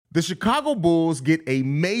The Chicago Bulls get a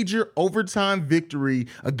major overtime victory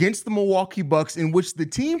against the Milwaukee Bucks, in which the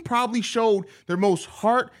team probably showed their most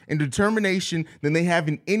heart and determination than they have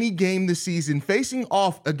in any game this season, facing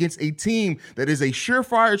off against a team that is a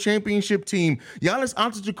surefire championship team. Giannis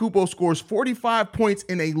Antetokounmpo scores 45 points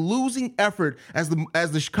in a losing effort as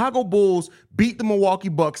the Chicago Bulls beat the Milwaukee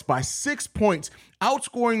Bucks by 6 points,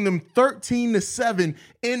 outscoring them 13-7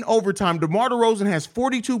 in overtime. DeMar DeRozan has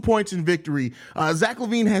 42 points in victory. Zach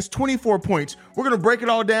LaVine has 24 points. We're going to break it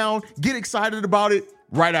all down, get excited about it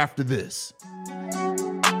right after this.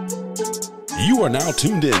 You are now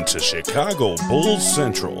tuned in to Chicago Bulls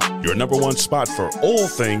Central, your number one spot for all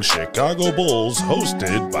things Chicago Bulls,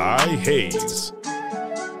 hosted by Hayes.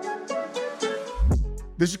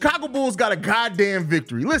 The Chicago Bulls got a goddamn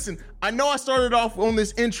victory. Listen, I know I started off on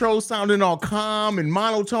this intro sounding all calm and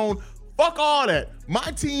monotone. Fuck all that.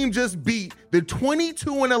 My team just beat the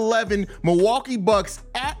 22-11 Milwaukee Bucks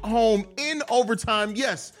at home in overtime.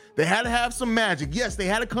 Yes, they had to have some magic. Yes, they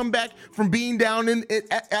had to come back from being down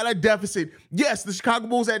at a deficit. Yes, the Chicago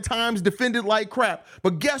Bulls at times defended like crap.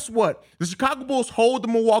 But guess what? The Chicago Bulls hold the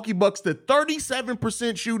Milwaukee Bucks to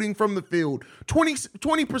 37% shooting from the field,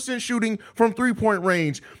 20% shooting from three-point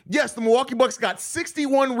range. Yes, the Milwaukee Bucks got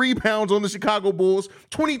 61 rebounds on the Chicago Bulls,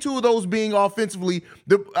 22 of those being offensively.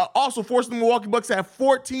 Also forced the Milwaukee Bucks to have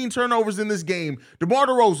 14 turnovers in this game. DeMar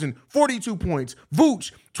DeRozan, 42 points.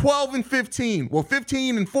 Vooch, 12 and 15. Well,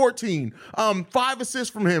 15 and 14. 5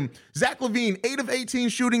 assists from him. Zach LaVine, 8 of 18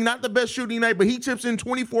 shooting. Not the best shooting night, but he chips in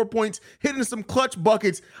 24 points, hitting some clutch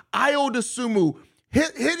buckets. Ayo Dosunmu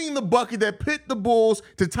hitting the bucket that put the Bulls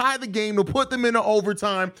to tie the game, to put them into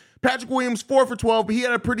overtime. Patrick Williams, 4 for 12, but he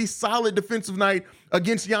had a pretty solid defensive night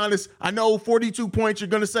against Giannis. I know 42 points. You're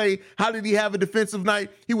going to say, how did he have a defensive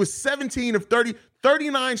night? He was 17 of 30,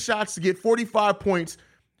 39 shots to get 45 points.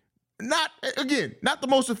 Not the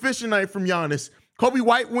most efficient night from Giannis. Kobe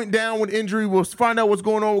White went down with injury. We'll find out what's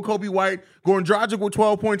going on with Kobe White. Goran Dragic with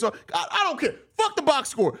 12 points. I don't care. Fuck the box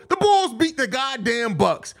score. The Bulls beat the goddamn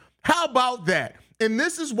Bucks. How about that? And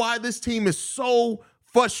this is why this team is so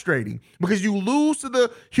frustrating, because you lose to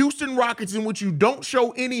the Houston Rockets, in which you don't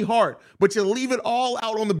show any heart, but you leave it all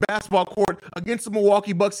out on the basketball court against the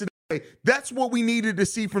Milwaukee Bucks today. That's what we needed to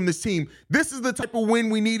see from this team. This is the type of win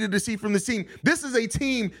we needed to see from this team. This is a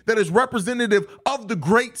team that is representative of the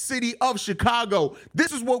great city of Chicago.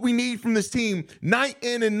 This is what we need from this team night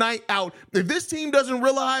in and night out. If this team doesn't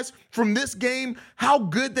realize from this game how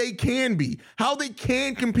good they can be, how they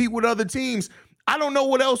can compete with other teams, I don't know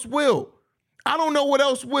what else will.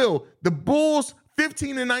 The Bulls,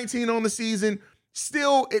 15-19 on the season.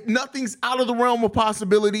 Still, nothing's out of the realm of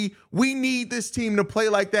possibility. We need this team to play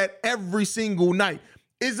like that every single night.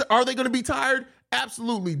 Are they going to be tired?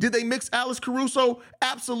 Absolutely. Did they mix Alex Caruso?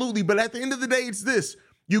 Absolutely. But at the end of the day, it's this.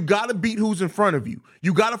 You got to beat who's in front of you.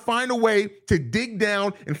 You got to find a way to dig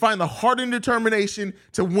down and find the heart and determination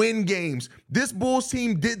to win games. This Bulls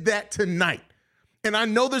team did that tonight. And I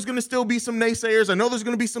know there's going to still be some naysayers. I know there's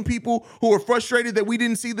going to be some people who are frustrated that we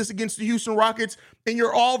didn't see this against the Houston Rockets, and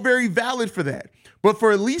you're all very valid for that. But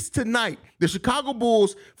for at least tonight, the Chicago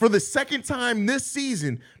Bulls, for the second time this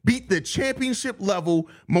season, beat the championship-level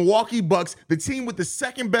Milwaukee Bucks, the team with the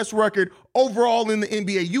second best record overall in the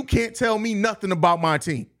NBA. You can't tell me nothing about my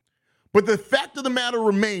team. But the fact of the matter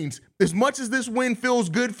remains, as much as this win feels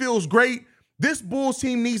good, feels great, this Bulls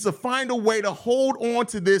team needs to find a way to hold on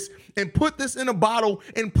to this and put this in a bottle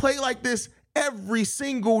and play like this every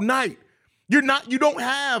single night. You don't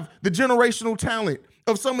have the generational talent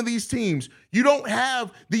of some of these teams. You don't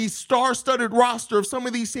have the star-studded roster of some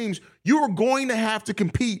of these teams. You are going to have to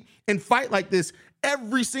compete and fight like this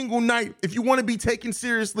every single night if you want to be taken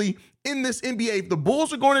seriously in this NBA. If the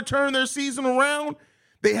Bulls are going to turn their season around,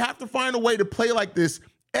 they have to find a way to play like this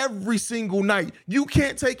every single night. You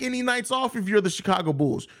can't take any nights off if you're the Chicago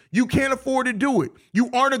Bulls. You can't afford to do it. You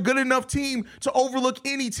aren't a good enough team to overlook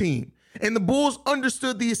any team. And the Bulls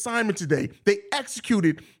understood the assignment today. They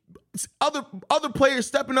executed. Other players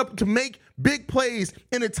stepping up to make big plays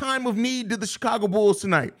in a time of need to the Chicago Bulls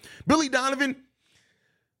tonight. Billy Donovan,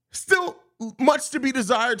 still much to be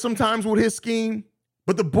desired sometimes with his scheme.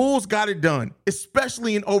 But the Bulls got it done,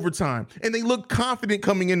 especially in overtime. And they looked confident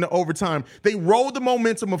coming into overtime. They rode the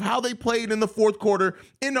momentum of how they played in the fourth quarter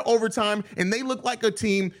into overtime, and they looked like a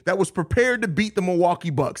team that was prepared to beat the Milwaukee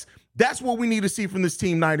Bucks. That's what we need to see from this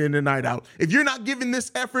team night in and night out. If you're not giving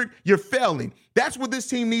this effort, you're failing. That's what this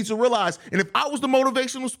team needs to realize. And if I was the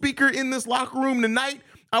motivational speaker in this locker room tonight,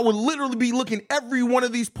 I would literally be looking every one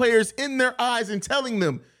of these players in their eyes and telling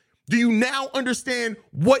them, Do you now understand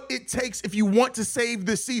what it takes if you want to save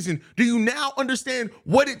this season? Do you now understand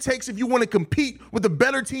what it takes if you want to compete with the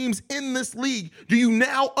better teams in this league? Do you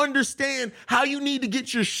now understand how you need to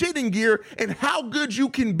get your shit in gear and how good you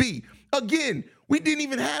can be? Again, we didn't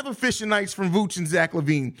even have efficient nights from Vooch and Zach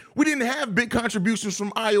LaVine. We didn't have big contributions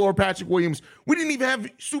from Ayo or Patrick Williams. We didn't even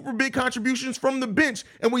have super big contributions from the bench.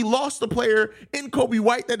 And we lost a player in Kobe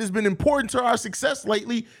White that has been important to our success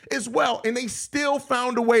lately as well. And they still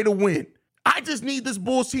found a way to win. I just need this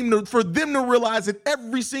Bulls team for them to realize that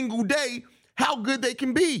every single day how good they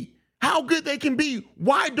can be. How good they can be.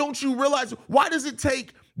 Why don't you realize? Why does it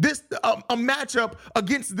take this a matchup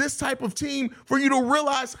against this type of team for you to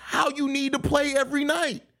realize how you need to play every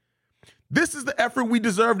night? This is the effort we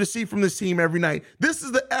deserve to see from this team every night. This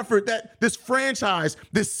is the effort that this franchise,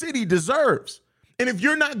 this city deserves. And if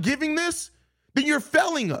you're not giving this, then you're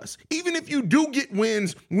failing us. Even if you do get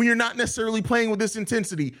wins when you're not necessarily playing with this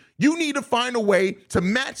intensity, you need to find a way to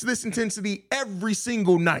match this intensity every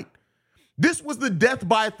single night. This was the death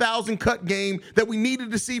by 1,000 cut game that we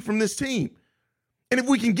needed to see from this team. And if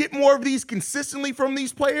we can get more of these consistently from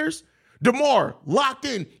these players, DeMar locked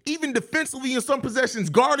in, even defensively in some possessions,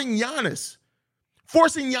 guarding Giannis,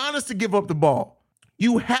 forcing Giannis to give up the ball.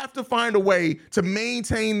 You have to find a way to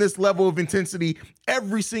maintain this level of intensity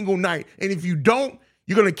every single night. And if you don't,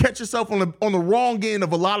 you're going to catch yourself on the wrong end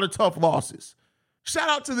of a lot of tough losses. Shout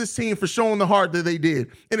out to this team for showing the heart that they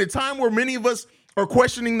did. In a time where many of us are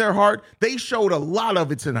questioning their heart, they showed a lot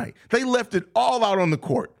of it tonight. They left it all out on the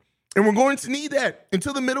court. And we're going to need that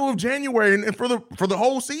until the middle of January and for the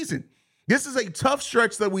whole season. This is a tough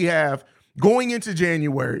stretch that we have going into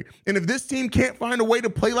January. And if this team can't find a way to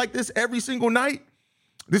play like this every single night,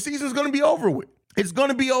 the season's going to be over with. It's going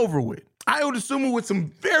to be over with. Ayo Dosunmu with some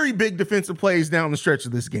very big defensive plays down the stretch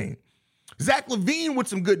of this game. Zach LaVine with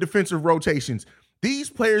some good defensive rotations. These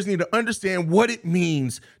players need to understand what it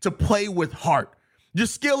means to play with heart. Your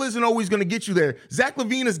skill isn't always going to get you there. Zach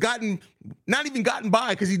LaVine has not even gotten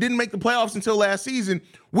by because he didn't make the playoffs until last season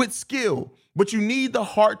with skill. But you need the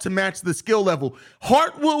heart to match the skill level.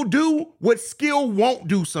 Heart will do what skill won't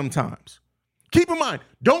do sometimes. Keep in mind,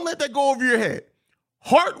 don't let that go over your head.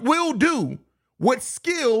 Heart will do what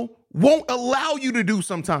skill won't allow you to do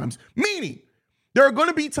sometimes. Meaning, there are going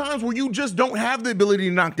to be times where you just don't have the ability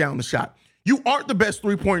to knock down the shot. You aren't the best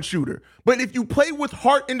three-point shooter. But if you play with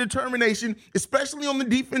heart and determination, especially on the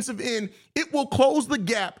defensive end, it will close the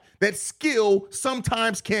gap that skill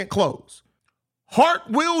sometimes can't close. Heart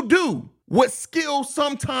will do what skill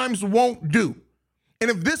sometimes won't do. And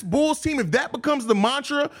if this Bulls team, if that becomes the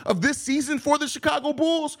mantra of this season for the Chicago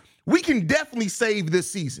Bulls, we can definitely save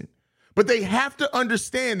this season. But they have to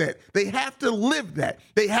understand that. They have to live that.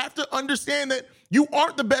 They have to understand that you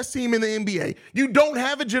aren't the best team in the NBA. You don't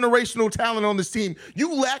have a generational talent on this team.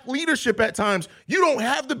 You lack leadership at times. You don't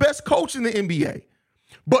have the best coach in the NBA.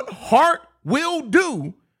 But heart will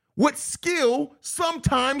do what skill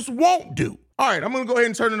sometimes won't do. All right, I'm going to go ahead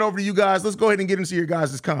and turn it over to you guys. Let's go ahead and get into your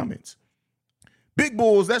guys' comments. Big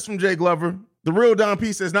Bulls, that's from Jay Glover. The real Don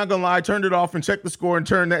P says, not going to lie, turned it off and checked the score and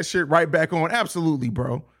turned that shit right back on. Absolutely,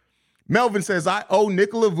 bro. Melvin says, I owe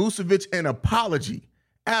Nikola Vucevic an apology.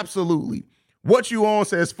 Absolutely. What you on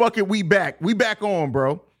says, fuck it, we back. We back on,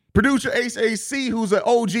 bro. Producer Ace AC, who's an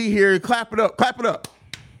OG here, clap it up, clap it up.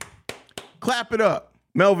 Clap it up.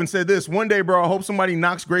 Melvin said this, one day, bro, I hope somebody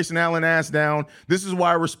knocks Grayson Allen ass down. This is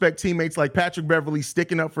why I respect teammates like Patrick Beverley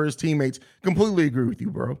sticking up for his teammates. Completely agree with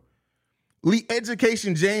you, bro. Lee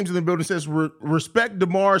Education James in the building says, respect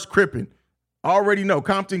DeMar's Crippen. Already know,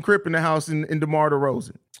 Compton Cripp in the house in DeMar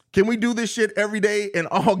DeRozan. Can we do this shit every day in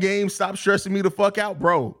all games? Stop stressing me the fuck out,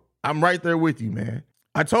 bro. I'm right there with you, man.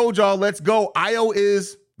 I told y'all, let's go. Ayo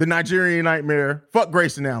is the Nigerian nightmare. Fuck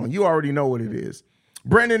Grayson Allen. You already know what it is.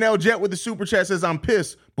 Brandon L. Jet with the super chat says, I'm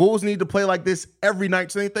pissed. Bulls need to play like this every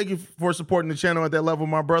night. So thank you for supporting the channel at that level,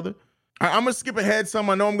 my brother. I'm going to skip ahead some.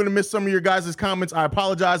 I know I'm going to miss some of your guys' comments. I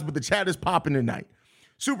apologize, but the chat is popping tonight.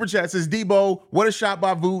 Super chat says, Debo, what a shot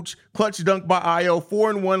by Vooch. Clutch dunk by Ayo.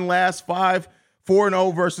 4-1 last 5.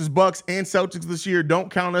 4-0 versus Bucks and Celtics this year. Don't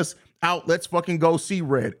count us out. Let's fucking go see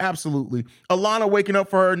red. Absolutely. Alana waking up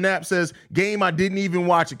for her nap says, game, I didn't even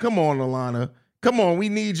watch it. Come on, Alana. Come on. We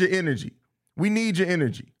need your energy. We need your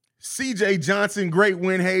energy. CJ Johnson, great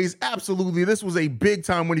win, Hayes. Absolutely. This was a big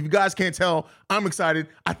time win. If you guys can't tell, I'm excited.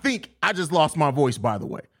 I think I just lost my voice, by the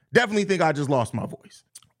way. Definitely think I just lost my voice.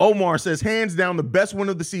 Omar says, hands down, the best win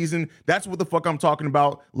of the season. That's what the fuck I'm talking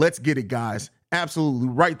about. Let's get it, guys. Absolutely.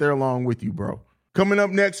 Right there along with you, bro. Coming up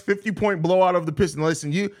next, 50-point blowout of the Pistons.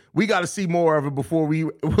 Listen, we got to see more of it before we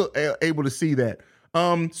were able to see that.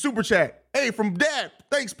 Super chat. Hey, from Dad.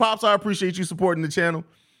 Thanks, Pops. I appreciate you supporting the channel.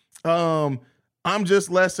 I'm just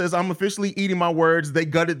Les says, I'm officially eating my words. They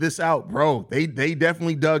gutted this out, bro. They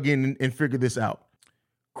definitely dug in and figured this out.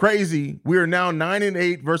 Crazy. We are now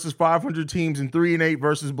 9-8 versus 500 teams and 3-8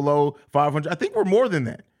 versus below 500. I think we're more than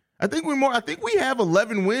that. I think we have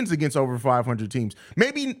 11 wins against over 500 teams.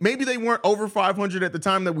 Maybe they weren't over 500 at the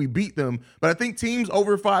time that we beat them, but I think teams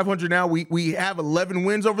over 500 now, we have 11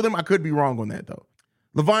 wins over them. I could be wrong on that, though.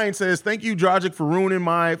 Levian says, thank you, Dragic, for ruining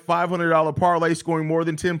my $500 parlay, scoring more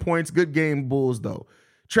than 10 points. Good game, Bulls, though.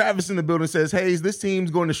 Travis in the building says, Hayes, this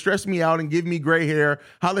team's going to stress me out and give me gray hair.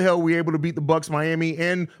 How the hell are we able to beat the Bucks, Miami,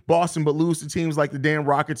 and Boston, but lose to teams like the damn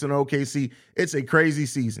Rockets and OKC? It's a crazy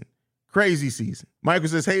season. Crazy season. Michael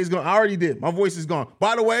says, Hayes, I already did. My voice is gone.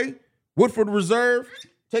 By the way, Woodford Reserve,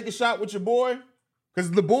 take a shot with your boy,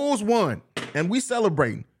 because the Bulls won, and we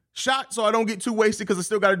celebrating. Shot so I don't get too wasted, because I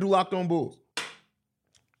still got to do Locked On Bulls.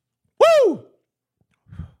 Woo!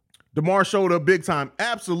 DeMar showed up big time.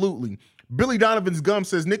 Absolutely. Billy Donovan's gum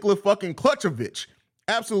says Nikola fucking Kluchovic.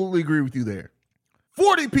 Absolutely agree with you there.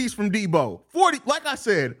 40 piece from Debo. 40, like I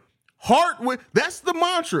said, heart with, that's the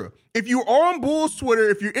mantra. If you are on Bulls Twitter,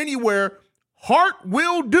 if you're anywhere, heart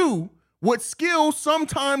will do what skill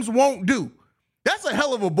sometimes won't do. That's a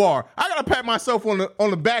hell of a bar. I gotta pat myself on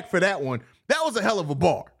the back for that one. That was a hell of a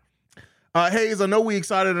bar. Hayes, I know we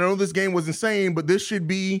excited. I know this game was insane, but this should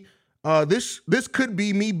be this could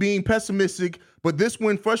be me being pessimistic, but this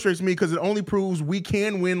win frustrates me because it only proves we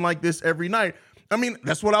can win like this every night. I mean,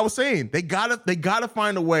 that's what I was saying. They gotta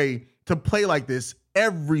find a way to play like this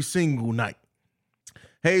every single night.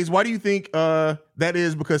 Hayes, why do you think that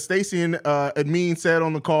is? Because Stacey and Admin said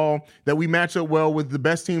on the call that we match up well with the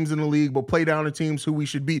best teams in the league, but play down to teams who we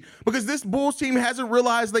should beat. Because this Bulls team hasn't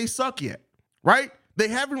realized they suck yet, right? They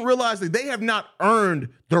haven't realized that they have not earned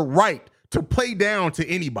the right to play down to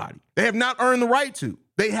anybody. They have not earned the right to.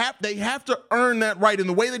 They have to earn that right. And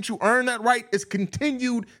the way that you earn that right is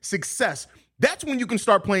continued success. That's when you can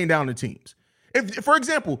start playing down to teams. If, for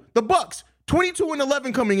example, the Bucks,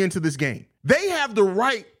 22-11 coming into this game, they have the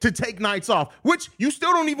right to take nights off, which you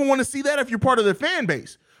still don't even want to see that if you're part of their fan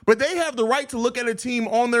base. But they have the right to look at a team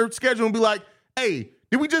on their schedule and be like, hey,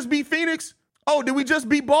 did we just beat Phoenix? Oh, did we just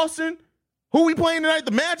beat Boston? Who we playing tonight?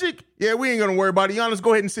 The Magic? Yeah, we ain't going to worry about it. Giannis,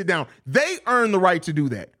 go ahead and sit down. They earn the right to do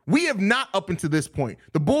that. We have not up until this point.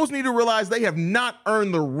 The Bulls need to realize they have not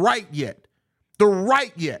earned the right yet. The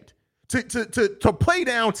right yet to play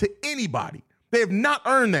down to anybody. They have not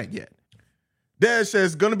earned that yet. Dad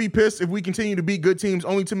says, gonna be pissed if we continue to beat good teams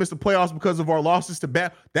only to miss the playoffs because of our losses to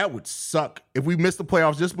bad. That would suck if we missed the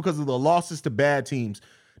playoffs just because of the losses to bad teams.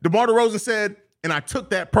 DeMar DeRozan said, and I took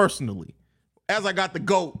that personally. As I got the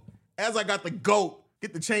GOAT,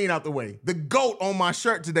 get the chain out the way. The GOAT on my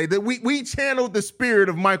shirt today. That we channeled the spirit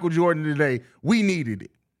of Michael Jordan today. We needed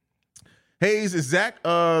it. Hayes, is Zach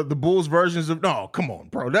the Bulls versions of, no, come on,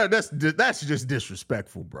 bro. That's just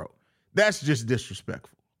disrespectful, bro. That's just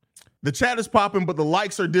disrespectful. The chat is popping, but the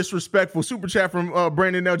likes are disrespectful. Super chat from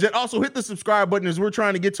Brandon L. Jet. Also, hit the subscribe button as we're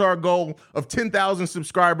trying to get to our goal of 10,000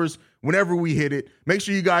 subscribers whenever we hit it. Make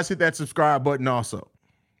sure you guys hit that subscribe button also.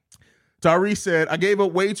 Tyrese said, I gave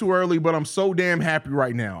up way too early, but I'm so damn happy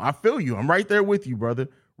right now. I feel you. I'm right there with you, brother.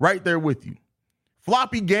 Right there with you.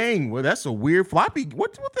 Floppy Gang. Well, that's a weird Floppy.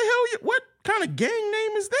 What the hell? What kind of gang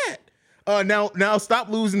name is that? Now stop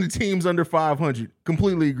losing to teams under 500.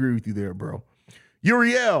 Completely agree with you there, bro.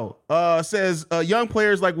 Uriel says, young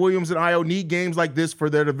players like Williams and Io need games like this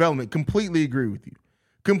for their development. Completely agree with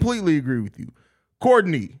you.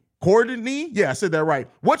 Courtney? Yeah, I said that right.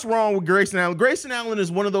 What's wrong with Grayson Allen? Grayson Allen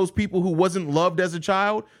is one of those people who wasn't loved as a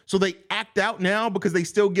child, so they act out now because they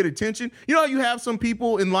still get attention. You know, you have some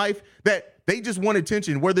people in life that they just want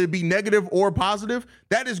attention, whether it be negative or positive.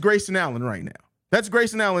 That is Grayson Allen right now. That's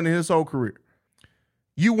Grayson Allen in his whole career.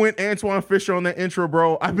 You went Antoine Fisher on that intro,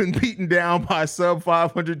 bro. I've been beaten down by sub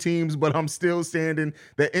 500 teams, but I'm still standing.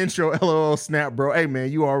 The intro, LOL snap, bro. Hey,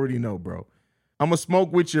 man, you already know, bro. I'm going to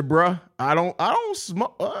smoke with you, bro. I don't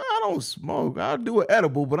smoke. I'll do an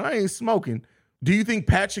edible, but I ain't smoking. Do you think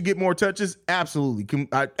Pat should get more touches? Absolutely.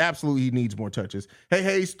 Absolutely, he needs more touches. Hey,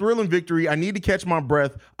 Hayes, thrilling victory. I need to catch my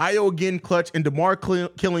breath. Io again clutch and DeMar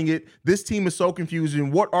killing it. This team is so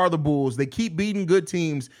confusing. What are the Bulls? They keep beating good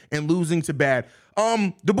teams and losing to bad.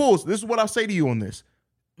 The Bulls, this is what I'll say to you on this.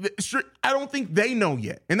 I don't think they know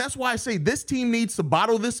yet. And that's why I say this team needs to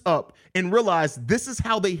bottle this up and realize this is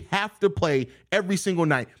how they have to play every single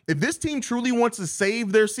night. If this team truly wants to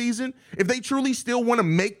save their season, if they truly still want to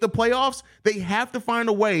make the playoffs, they have to find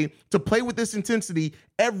a way to play with this intensity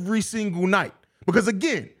every single night. Because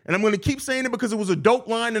again, and I'm going to keep saying it because it was a dope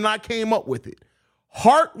line and I came up with it.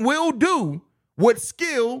 Heart will do what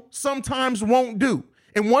skill sometimes won't do.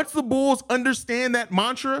 And once the Bulls understand that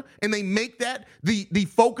mantra and they make that the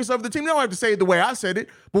focus of the team, they don't have to say it the way I said it,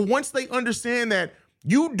 but once they understand that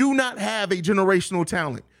you do not have a generational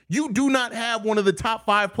talent, you do not have one of the top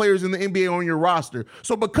 5 players in the NBA on your roster.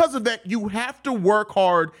 So because of that, you have to work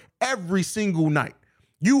hard every single night.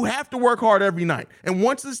 You have to work hard every night. And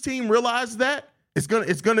once this team realizes that, it's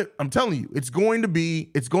gonna, I'm telling you, it's going to be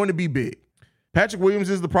big. Patrick Williams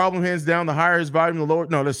is the problem, hands down. The higher his volume, the lower.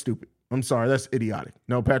 No, that's stupid. I'm sorry, that's idiotic.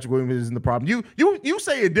 No, Patrick Williams isn't the problem. You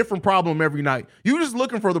say a different problem every night. You're just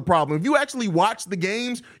looking for the problem. If you actually watch the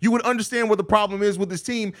games, you would understand what the problem is with this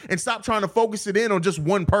team and stop trying to focus it in on just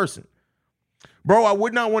one person. Bro, I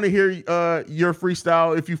would not want to hear your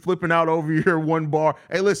freestyle if you flipping out over your one bar.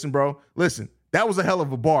 Hey, listen, bro. Listen, that was a hell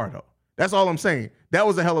of a bar, though. That's all I'm saying. That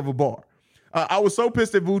was a hell of a bar. I was so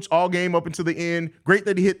pissed at Vooch all game up until the end. Great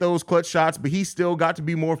that he hit those clutch shots, but he still got to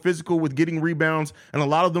be more physical with getting rebounds, and a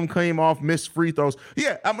lot of them came off missed free throws.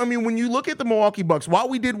 Yeah, I mean, when you look at the Milwaukee Bucks, while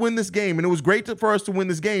we did win this game, and it was great for us to win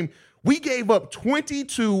this game, we gave up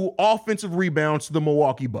 22 offensive rebounds to the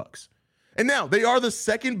Milwaukee Bucks. And now, they are the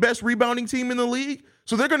second best rebounding team in the league,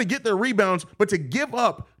 so they're going to get their rebounds, but to give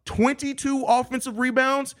up 22 offensive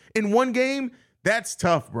rebounds in one game, that's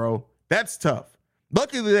tough, bro. That's tough.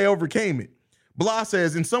 Luckily, they overcame it. Blah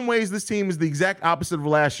says, in some ways, this team is the exact opposite of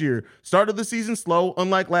last year. Started the season slow,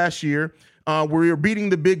 unlike last year, where we were beating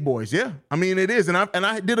the big boys. Yeah, I mean, it is. And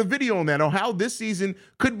I did a video on that, on how this season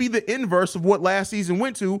could be the inverse of what last season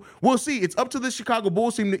went to. We'll see. It's up to the Chicago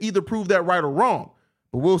Bulls team to either prove that right or wrong,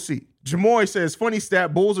 but we'll see. Jamoy says, funny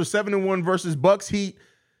stat, Bulls are 7-1 versus Bucks, Heat,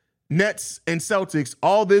 Nets, and Celtics.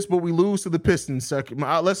 All this, but we lose to the Pistons.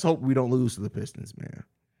 Let's hope we don't lose to the Pistons, man.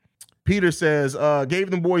 Peter says, gave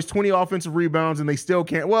them boys 20 offensive rebounds and they still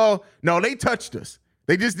can't. Well, no, they touched us.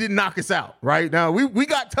 They just didn't knock us out, right? Now, we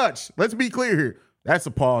got touched. Let's be clear here. That's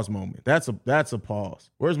a pause moment. That's a pause.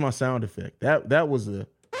 Where's my sound effect? That was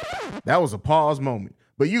a pause moment.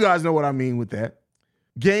 But you guys know what I mean with that.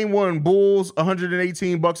 Game 1, Bulls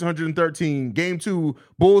 118, Bucks 113. Game 2,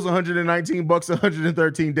 Bulls 119, Bucks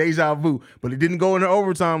 113. Deja vu. But it didn't go into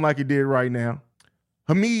overtime like it did right now.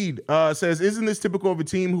 Hamid says, isn't this typical of a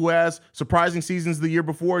team who has surprising seasons the year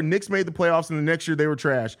before? Knicks made the playoffs and the next year they were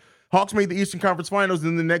trash. Hawks made the Eastern Conference Finals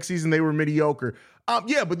and the next season they were mediocre.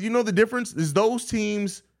 Yeah, but you know the difference is those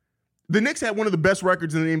teams, the Knicks had one of the best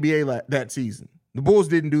records in the NBA that season. The Bulls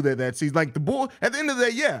didn't do that season. Like the Bulls, at the end of the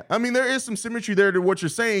day, yeah. I mean, there is some symmetry there to what you're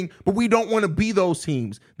saying, but we don't want to be those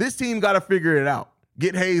teams. This team got to figure it out.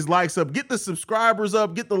 Get Hayes likes up, get the subscribers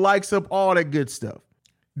up, get the likes up, all that good stuff.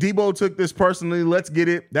 Debo took this personally. Let's get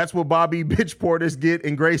it. That's what Bobby Bitch Portis get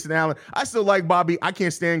and Grayson Allen. I still like Bobby. I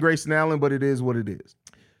can't stand Grayson Allen, but it is what it is.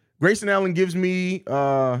 Grayson Allen gives me,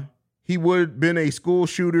 he would have been a school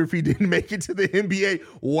shooter if he didn't make it to the NBA.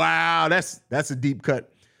 Wow, that's a deep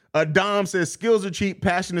cut. Dom says, skills are cheap,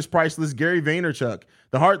 passion is priceless. Gary Vaynerchuk.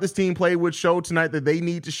 The heart this team played with showed tonight that they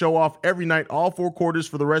need to show off every night, all 4 quarters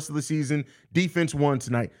for the rest of the season. Defense won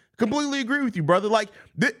tonight. Completely agree with you, brother. Like,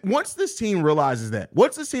 once this team realizes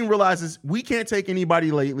we can't take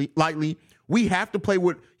anybody lightly, we have to play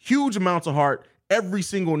with huge amounts of heart every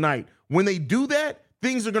single night. When they do that,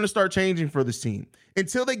 things are going to start changing for this team.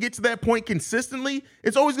 Until they get to that point consistently,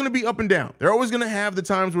 it's always going to be up and down. They're always going to have the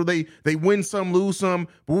times where they win some, lose some,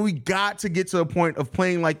 but we got to get to a point of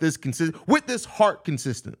playing like this with this heart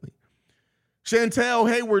consistently. Chantel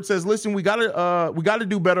Hayward says, listen, we gotta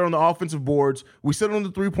do better on the offensive boards. We sit on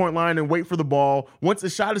the 3-point line and wait for the ball. Once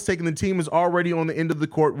the shot is taken, the team is already on the end of the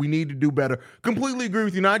court. We need to do better. Completely agree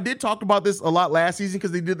with you. Now, I did talk about this a lot last season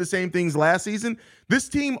because they did the same things last season. This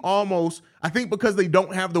team almost, I think because they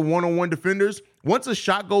don't have the one-on-one defenders, once a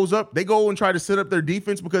shot goes up, they go and try to set up their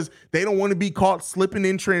defense because they don't want to be caught slipping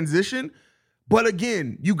in transition. But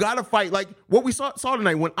again, you got to fight. Like what we saw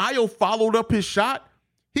tonight, when Ayo followed up his shot,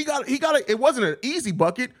 it wasn't an easy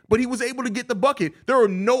bucket, but he was able to get the bucket. There were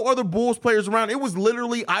no other Bulls players around. It was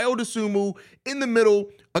literally Ayo Dosunmu in the middle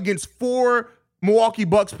against 4 Milwaukee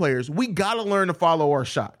Bucks players. We got to learn to follow our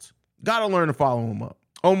shots. Got to learn to follow them up.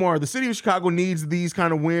 Omar, the city of Chicago needs these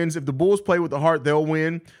kind of wins. If the Bulls play with the heart, they'll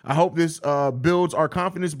win. I hope this builds our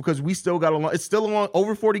confidence because we still got it's still a long,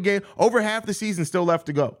 over 40 games, over half the season still left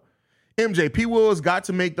to go. MJ, P. Will has got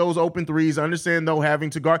to make those open threes. I understand, though, having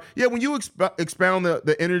to guard. Yeah, when you expound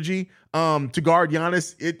the energy to guard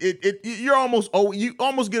Giannis, you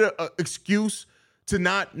almost get an excuse to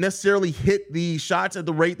not necessarily hit the shots at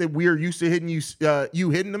the rate that we are used to hitting you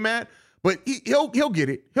hitting them at. But he'll get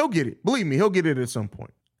it. He'll get it. Believe me, he'll get it at some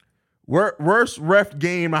point. Worst ref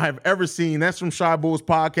game I have ever seen. That's from Shy Bulls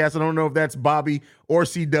podcast. I don't know if that's Bobby or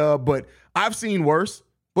C-Dub, but I've seen worse.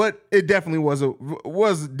 But it definitely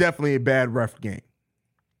was definitely a bad ref game.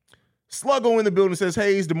 Sluggo in the building says,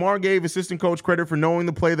 Hayes, DeMar gave assistant coach credit for knowing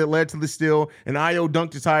the play that led to the steal, and Io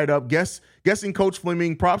dunked to tie it up. Guessing Coach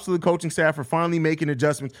Fleming, props to the coaching staff for finally making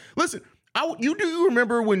adjustments. Listen, you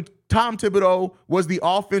remember when Tom Thibodeau was the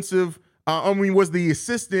was the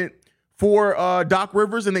assistant for Doc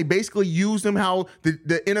Rivers, and they basically used him how the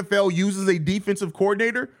NFL uses a defensive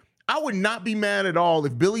coordinator? I would not be mad at all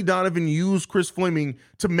if Billy Donovan used Chris Fleming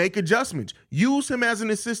to make adjustments. Use him as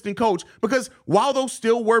an assistant coach, because while those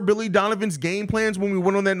still were Billy Donovan's game plans when we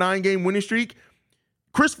went on that 9-game winning streak,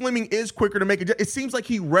 Chris Fleming is quicker to make it seems like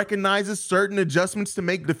he recognizes certain adjustments to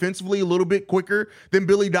make defensively a little bit quicker than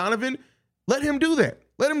Billy Donovan. Let him do that.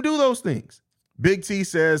 Let him do those things. Big T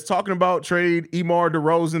says, talking about trade Emar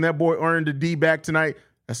DeRozan, that boy earned a D back tonight.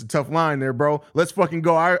 That's a tough line there, bro. Let's fucking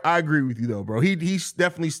go. I agree with you, though, bro. He's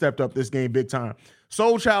definitely stepped up this game big time.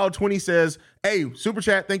 Soulchild20 says, hey, Super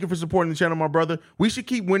Chat, thank you for supporting the channel, my brother. We should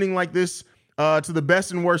keep winning like this to the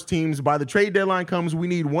best and worst teams. By the trade deadline comes, we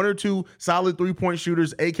need 1 or 2 solid three-point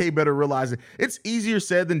shooters. AK better realize it. It's easier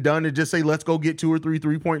said than done to just say, let's go get 2 or 3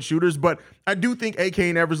 three-point shooters. But I do think AK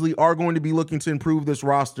and Eversley are going to be looking to improve this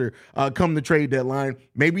roster come the trade deadline.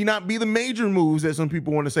 Maybe not be the major moves that some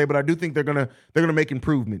people want to say, but I do think they're gonna make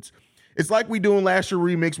improvements. It's like we doing last year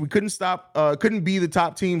remix. We couldn't be the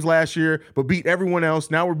top teams last year, but beat everyone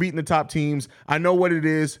else. Now we're beating the top teams. I know what it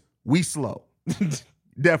is. We slow.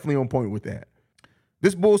 Definitely on point with that.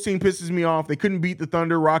 This Bulls team pisses me off. They couldn't beat the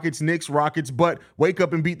Thunder, Rockets, Knicks, but wake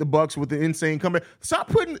up and beat the Bucks with the insane comeback. Stop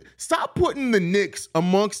putting the Knicks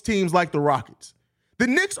amongst teams like the Rockets. The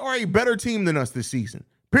Knicks are a better team than us this season,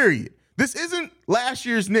 period. This isn't last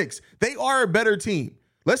year's Knicks. They are a better team.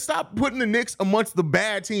 Let's stop putting the Knicks amongst the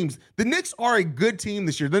bad teams. The Knicks are a good team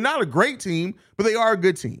this year. They're not a great team, but they are a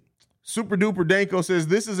good team. Super Duper Danko says,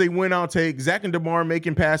 this is a win I'll take. Zach and DeMar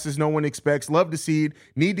making passes no one expects. Love to see it.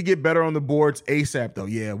 Need to get better on the boards ASAP, though.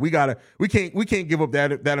 Yeah, we can't give up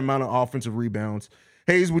that amount of offensive rebounds.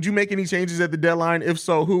 Hayes, would you make any changes at the deadline? If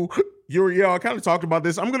so, who? I kind of talked about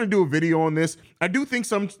this. I'm going to do a video on this. I do think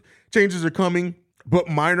some changes are coming, but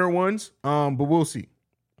minor ones. But we'll see.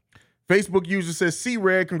 Facebook user says,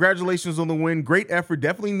 C-Red, congratulations on the win. Great effort.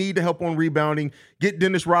 Definitely need to help on rebounding. Get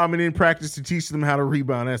Dennis Rodman in practice to teach them how to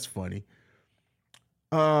rebound. That's funny.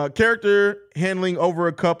 Character handling over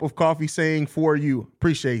a cup of coffee saying for you.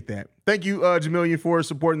 Appreciate that. Thank you, Jamilian, for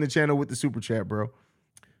supporting the channel with the super chat, bro.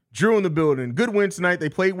 Drew in the building. Good win tonight. They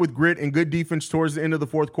played with grit and good defense towards the end of the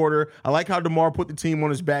fourth quarter. I like how DeMar put the team on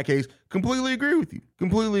his back. Hayes. Completely agree with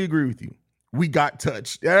you. We got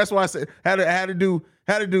touched. Yeah, that's why I said had to do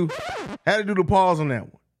the pause on that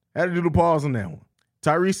one.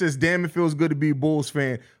 Tyrese says, damn, it feels good to be a Bulls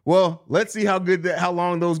fan. Well, let's see how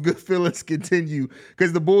long those good feelings continue,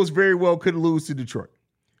 because the Bulls very well could lose to Detroit.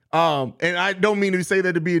 And I don't mean to say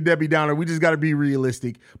that to be a Debbie Downer. We just got to be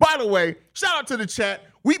realistic. By the way, shout out to the chat.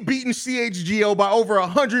 We beaten CHGO by over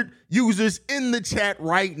 100 users in the chat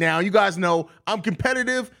right now. You guys know I'm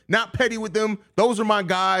competitive, not petty with them. Those are my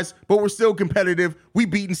guys, but we're still competitive. We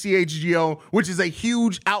beaten CHGO, which is a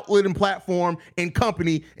huge outlet and platform and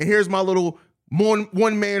company. And here's my little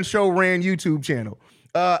one-man show ran YouTube channel.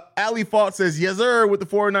 Ali Fault says, yes, sir, with the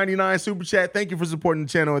 $4.99 super chat. Thank you for supporting the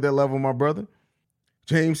channel at that level, my brother.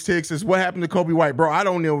 James Tick says, what happened to Kobe White? Bro, I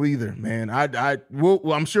don't know either, man.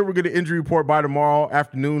 I'm sure we'll get an injury report by tomorrow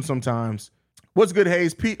afternoon sometimes. What's good,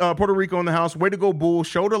 Hayes? Puerto Rico in the house. Way to go, Bulls.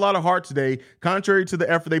 Showed a lot of heart today, contrary to the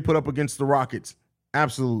effort they put up against the Rockets.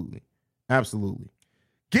 Absolutely.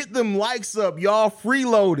 Get them likes up, y'all.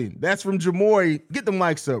 Freeloading. That's from Jamoy. Get them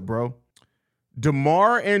likes up, bro.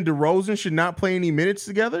 DeMar and DeRozan should not play any minutes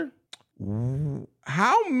together?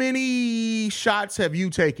 How many shots have you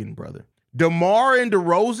taken, brother? DeMar and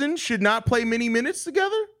DeRozan should not play many minutes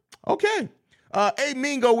together? Okay. Hey,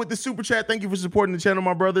 Mingo with the super chat. Thank you for supporting the channel,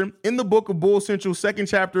 my brother. In the book of Bull Central, 2nd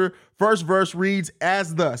chapter, 1st verse reads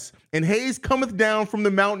as thus. And Hayes cometh down from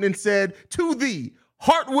the mountain and said, to thee,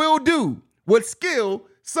 heart will do what skill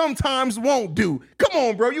sometimes won't do. Come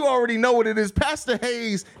on, bro. You already know what it is. Pastor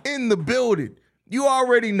Hayes in the building. You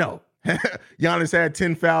already know. Giannis had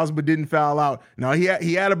 10 fouls but didn't foul out. Now he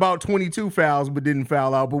had about 22 fouls but didn't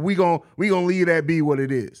foul out. But we gonna leave that be what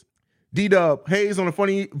it is. D-Dub, Hayes, on a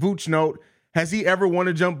funny Vooch note, has he ever won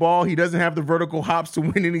a jump ball? He doesn't have the vertical hops to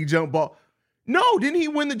win any jump ball. No, didn't he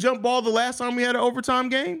win the jump ball the last time we had an overtime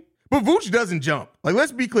game? But Vooch doesn't jump. Like,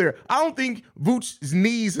 let's be clear. I don't think Vooch's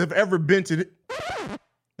knees have ever bent to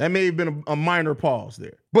that may have been a minor pause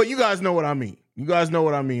there. But you guys know what I mean. You guys know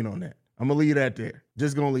what I mean on that. I'm going to leave that there.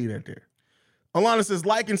 Just going to leave that there. Alana says,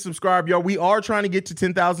 like and subscribe, y'all. We are trying to get to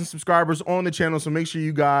 10,000 subscribers on the channel, so make sure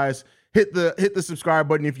you guys hit the subscribe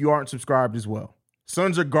button if you aren't subscribed as well.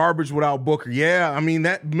 Suns are garbage without Booker. Yeah, I mean,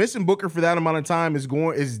 that missing Booker for that amount of time is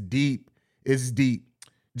deep. It's deep.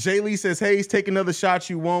 Jay Lee says, Hayes, take another shot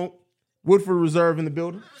you won't. Woodford Reserve in the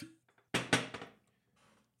building.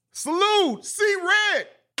 Salute, C-Red.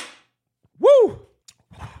 Woo.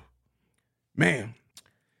 Man.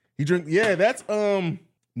 He drink, yeah, that's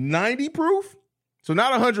 90 proof. So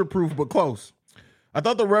not 100 proof, but close. I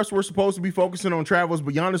thought the refs were supposed to be focusing on travels,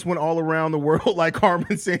 but Giannis went all around the world like Carmen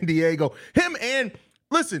Sandiego. Him and,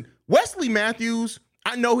 listen, Wesley Matthews,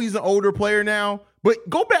 I know he's an older player now, but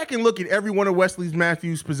go back and look at every one of Wesley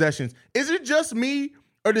Matthews' possessions. Is it just me,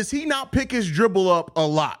 or does he not pick his dribble up a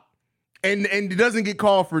lot and doesn't get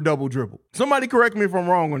called for a double dribble? Somebody correct me if I'm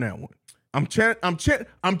wrong on that one.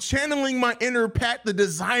 I'm channeling my inner Pat the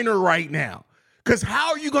designer right now. Because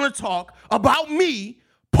how are you going to talk about me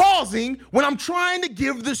pausing when I'm trying to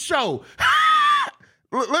give the show?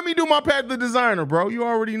 Let me do my Pat the designer, bro. You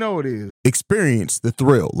already know it is. Experience the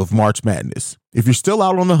thrill of March Madness. If you're still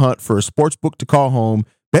out on the hunt for a sports book to call home,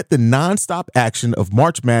 bet the nonstop action of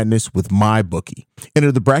March Madness with MyBookie.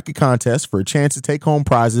 Enter the bracket contest for a chance to take home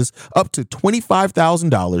prizes up to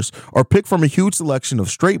 $25,000 or pick from a huge selection of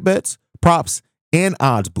straight bets, props, and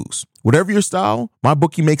odds boosts. Whatever your style,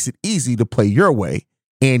 MyBookie makes it easy to play your way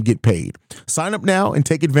and get paid. Sign up now and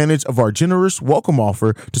take advantage of our generous welcome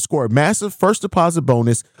offer to score a massive first deposit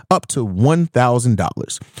bonus up to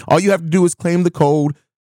 $1,000. All you have to do is claim the code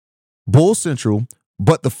Bull Central,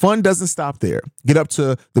 but the fun doesn't stop there. Get up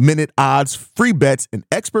to the minute odds, free bets, and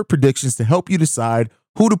expert predictions to help you decide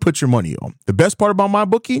who to put your money on. The best part about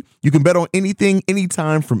MyBookie, you can bet on anything,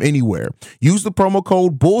 anytime, from anywhere. Use the promo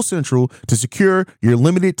code Bull Central to secure your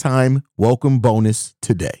limited time welcome bonus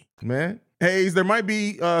today. Man. Hayes, there might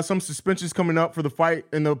be some suspensions coming up for the fight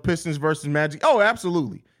in the Pistons versus Magic. Oh,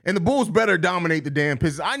 absolutely. And the Bulls better dominate the damn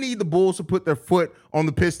Pistons. I need the Bulls to put their foot on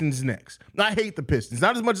the Pistons' necks. I hate the Pistons.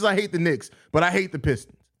 Not as much as I hate the Knicks, but I hate the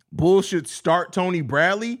Pistons. Bulls should start Tony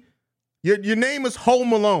Bradley. Your name is Ho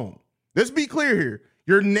Malone. Let's be clear here.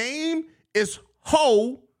 Your name is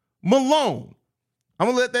Ho Malone. I'm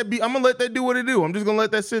gonna let that be. I'm gonna let that do what it do. I'm just gonna let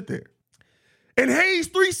that sit there. And Hayes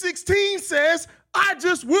 316 says, I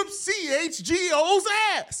just whooped CHGO's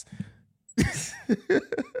ass.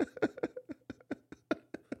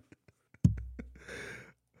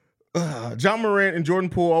 John Morant and Jordan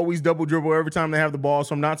Poole always double dribble every time they have the ball,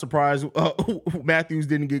 so I'm not surprised Matthews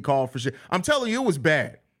didn't get called for shit. I'm telling you, it was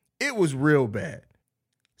bad. It was real bad.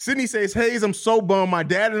 Sydney says, Hayes, I'm so bummed. My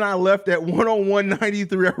dad and I left at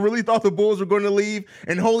 101.93. I really thought the Bulls were going to leave,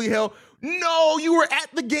 and holy hell, no, you were at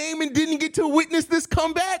the game and didn't get to witness this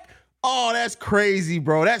comeback? Oh, that's crazy,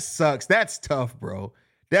 bro. That sucks. That's tough, bro.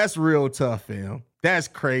 That's real tough, fam. That's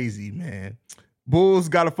crazy, man. Bulls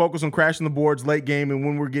got to focus on crashing the boards late game, and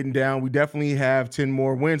when we're getting down, we definitely have 10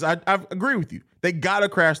 more wins. I agree with you. They got to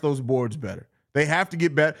crash those boards better. They have to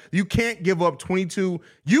get better. You can't give up 22.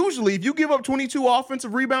 Usually, if you give up 22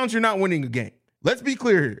 offensive rebounds, you're not winning a game. Let's be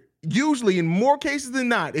clear here. Usually, in more cases than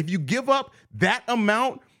not, if you give up that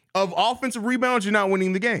amount of offensive rebounds, you're not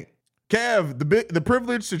winning the game. Kev, the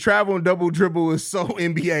privilege to travel and double dribble is so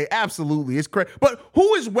NBA. Absolutely. It's crazy. But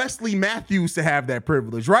who is Wesley Matthews to have that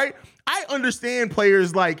privilege, right? I understand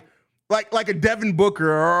players like a Devin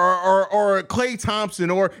Booker or a Klay Thompson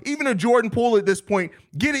or even a Jordan Poole at this point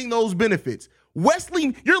getting those benefits.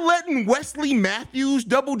 You're letting Wesley Matthews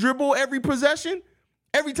double dribble every possession?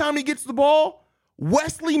 Every time he gets the ball?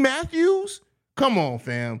 Wesley Matthews? Come on,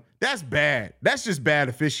 fam. That's bad. That's just bad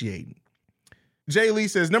officiating. Jay Lee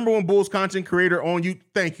says, #1 Bulls content creator on you.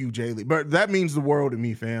 Thank you, Jay Lee. But that means the world to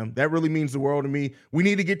me, fam. That really means the world to me. We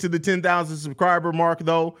need to get to the 10,000 subscriber mark,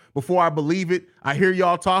 though, before I believe it. I hear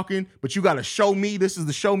y'all talking, but you got to show me. This is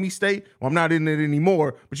the show me state. Well, I'm not in it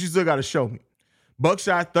anymore, but you still got to show me.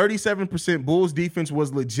 Buckshot, 37%. Bulls defense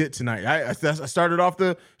was legit tonight. I started off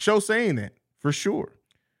the show saying that, for sure.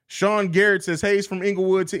 Sean Garrett says, Hayes from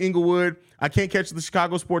Inglewood to Inglewood. I can't catch the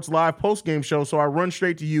Chicago Sports Live post-game show, so I run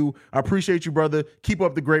straight to you. I appreciate you, brother. Keep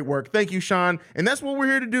up the great work. Thank you, Sean. And that's what we're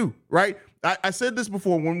here to do, right? I said this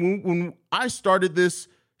before. When I started this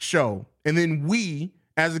show, and then we,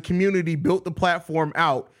 as a community, built the platform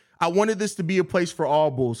out, I wanted this to be a place for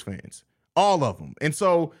all Bulls fans, all of them. And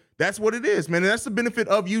so that's what it is, man. And that's the benefit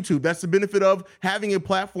of YouTube. That's the benefit of having a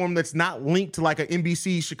platform that's not linked to like an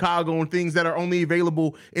NBC Chicago and things that are only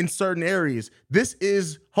available in certain areas. This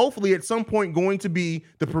is hopefully at some point going to be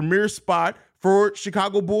the premier spot for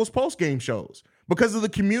Chicago Bulls post-game shows because of the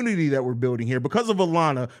community that we're building here, because of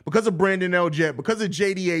Alana, because of Brandon Eljet, because of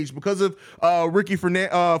JDH, because of Ricky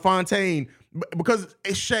Fontaine, because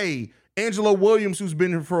of Shay. Angelo Williams, who's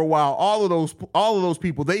been here for a while, all of those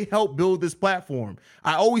people, they helped build this platform.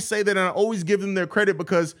 I always say that, and I always give them their credit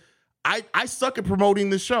because I suck at promoting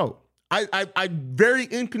this show. I very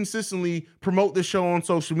inconsistently promote the show on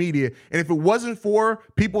social media. And if it wasn't for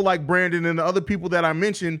people like Brandon and the other people that I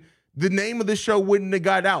mentioned, the name of the show wouldn't have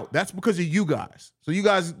got out. That's because of you guys. So you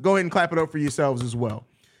guys go ahead and clap it up for yourselves as well.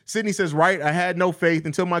 Sydney says, right, I had no faith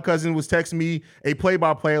until my cousin was texting me a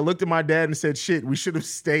play-by-play. I looked at my dad and said, shit, we should have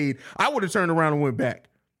stayed. I would have turned around and went back.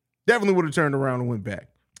 Definitely would have turned around and went back.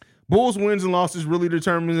 Bulls wins and losses really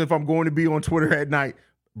determines if I'm going to be on Twitter at night.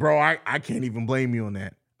 Bro, I can't even blame you on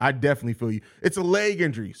that. I definitely feel you. It's a leg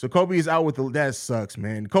injury. So Kobe is out with that sucks,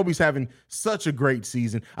 man. Kobe's having such a great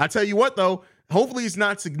season. I tell you what, though, hopefully it's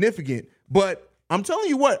not significant. But I'm telling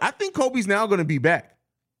you what, I think Kobe's now going to be back.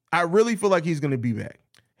 I really feel like he's going to be back.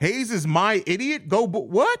 Hayes is my idiot?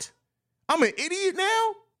 What? I'm an idiot now?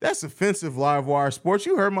 That's offensive, Livewire Sports.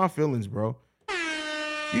 You hurt my feelings, bro.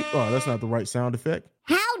 Oh, that's not the right sound effect.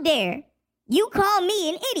 How dare you call me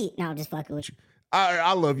an idiot? No, I'm just fucking with you.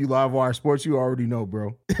 I love you, Livewire Sports. You already know,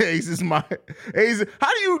 bro. Hayes is my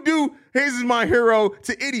hero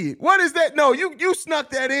to idiot? What is that? No, you snuck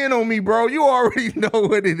that in on me, bro. You already know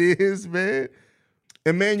what it is, man.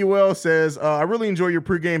 Emmanuel says, I really enjoy your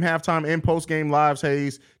pregame, halftime, and postgame lives,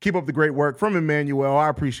 Hayes. Keep up the great work. From Emmanuel, I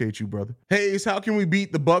appreciate you, brother. Hayes, how can we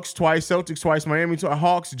beat the Bucks twice, Celtics twice, Miami twice,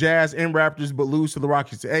 Hawks, Jazz, and Raptors, but lose to the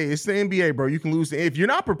Rockets? Hey, it's the NBA, bro. You can lose. If you're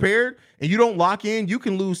not prepared and you don't lock in, you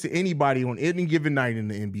can lose to anybody on any given night in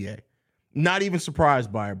the NBA. Not even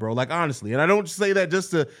surprised by it, bro. Like, honestly. And I don't say that just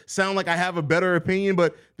to sound like I have a better opinion,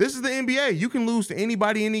 but this is the NBA. You can lose to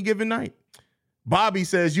anybody any given night. Bobby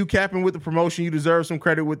says, you capping with the promotion. You deserve some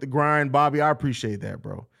credit with the grind. Bobby, I appreciate that,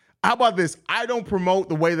 bro. How about this? I don't promote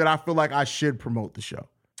the way that I feel like I should promote the show.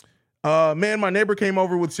 Man, my neighbor came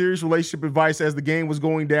over with serious relationship advice as the game was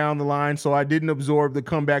going down the line, so I didn't absorb the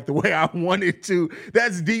comeback the way I wanted to.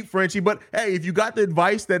 That's deep, Frenchie. But, hey, if you got the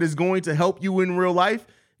advice that is going to help you in real life,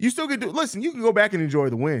 you still can do. Listen, you can go back and enjoy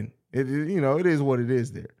the win. It is what it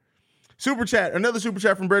is there. Super chat, another super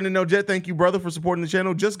chat from Brendan Nojet. Thank you, brother, for supporting the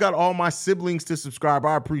channel. Just got all my siblings to subscribe.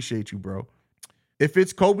 I appreciate you, bro. If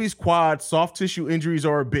it's Kobe's quad, soft tissue injuries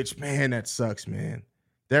are a bitch. Man, that sucks, man.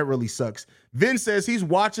 That really sucks. Vin says he's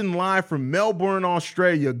watching live from Melbourne,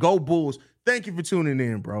 Australia. Go Bulls. Thank you for tuning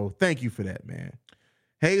in, bro. Thank you for that, man.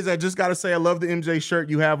 Hayes, I just got to say I love the MJ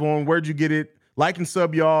shirt you have on. Where'd you get it? Like and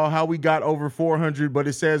sub, y'all. How we got over 400, but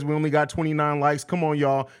it says we only got 29 likes. Come on,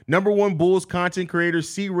 y'all. #1 Bulls content creator,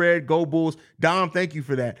 C-Red, Go Bulls. Dom, thank you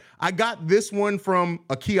for that. I got this one from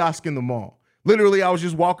a kiosk in the mall. Literally, I was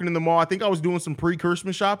just walking in the mall. I think I was doing some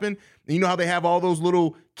pre-Christmas shopping. And you know how they have all those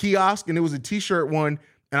little kiosks, and it was a T-shirt one,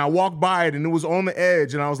 and I walked by it, and it was on the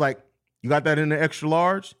edge, and I was like, you got that in the extra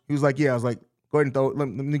large? He was like, yeah. I was like, go ahead and throw it. Let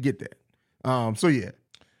me get that. So, yeah.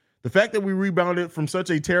 The fact that we rebounded from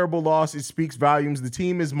such a terrible loss, it speaks volumes. The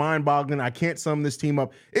team is mind-boggling. I can't sum this team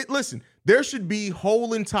up. Listen, there should be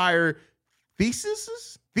whole entire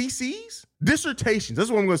theses, dissertations.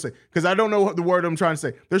 That's what I'm going to say, because I don't know what the word I'm trying to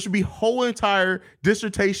say. There should be whole entire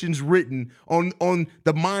dissertations written on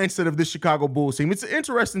the mindset of this Chicago Bulls team. It's an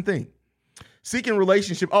interesting thing. Seeking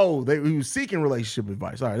relationship. Oh, he was seeking relationship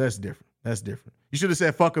advice. All right, that's different. You should have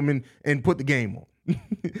said fuck him and put the game on.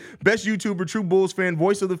 Best YouTuber, true Bulls fan,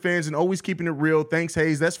 voice of the fans, and always keeping it real. Thanks,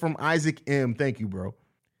 Hayes. That's from Isaac M. Thank you, bro.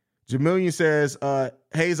 Jamilian says,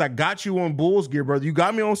 Hayes, I got you on Bulls gear, brother. You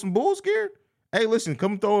got me on some Bulls gear? Hey, listen,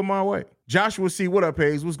 come throw it my way. Joshua C., what up,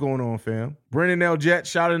 Hayes? What's going on, fam? Brendan L. Jet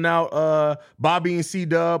shouting out Bobby and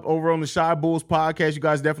C-Dub over on the Shy Bulls podcast. You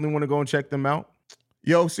guys definitely want to go and check them out.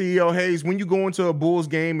 Yo, CEO Hayes, when you go into a Bulls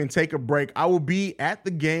game and take a break, I will be at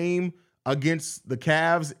the game against the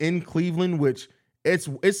Cavs in Cleveland, which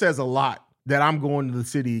it says a lot that I'm going to the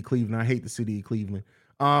city of Cleveland. I hate the city of Cleveland.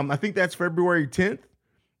 I think that's February 10th.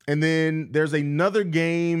 And then there's another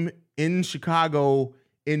game in Chicago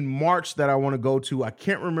in March that I want to go to. I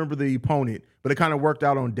can't remember the opponent, but it kind of worked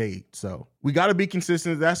out on date. So we got to be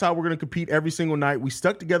consistent. That's how we're going to compete every single night. We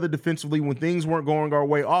stuck together defensively when things weren't going our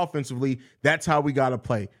way offensively. That's how we got to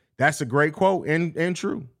play. That's a great quote and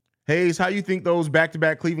true. Hayes, how you think those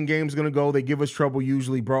back-to-back Cleveland games are going to go? They give us trouble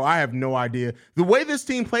usually, bro. I have no idea. The way this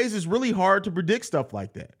team plays is really hard to predict stuff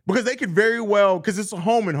like that because they could very well, because it's a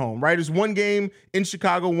home and home, right? It's one game in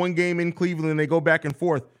Chicago, one game in Cleveland, and they go back and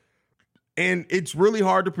forth. And it's really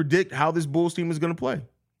hard to predict how this Bulls team is going to play.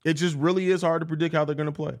 It just really is hard to predict how they're going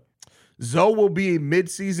to play. Zoe will be a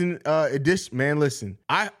midseason edition. Man, listen,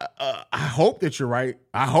 I hope that you're right.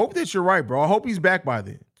 I hope that you're right, bro. I hope he's back by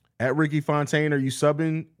then. At Ricky Fontaine, are you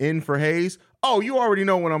subbing in for Hayes? Oh, you already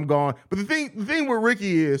know when I'm gone. But the thing with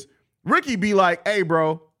Ricky is, Ricky be like, hey,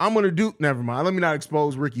 bro, I'm going to do, never mind. Let me not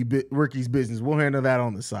expose Ricky's business. We'll handle that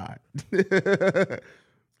on the side. The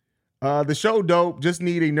show dope. Just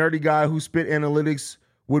need a nerdy guy who spit analytics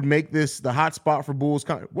would make this the hot spot for Bulls.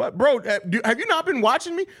 What, bro? Have you not been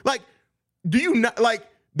watching me? Like, do you not, like,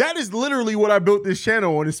 that is literally what I built this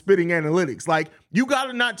channel on, is spitting analytics. Like, you got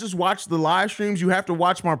to not just watch the live streams. You have to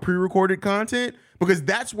watch my pre-recorded content, because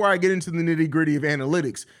that's where I get into the nitty-gritty of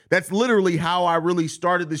analytics. That's literally how I really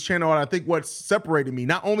started this channel, and I think what separated me.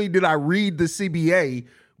 Not only did I read the CBA,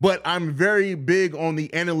 but I'm very big on the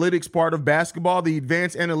analytics part of basketball, the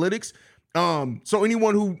advanced analytics. So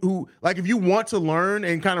anyone who like, if you want to learn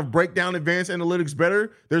and kind of break down advanced analytics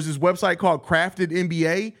better, there's this website called Crafted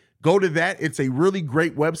NBA. Go to that. It's a really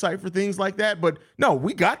great website for things like that. But no,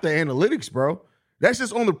 we got the analytics, bro. That's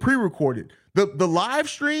just on the pre-recorded. The live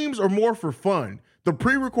streams are more for fun. The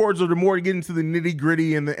pre-records are the more to get into the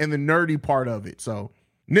nitty-gritty and the nerdy part of it. So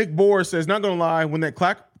Nick Bohr says, not gonna lie, when that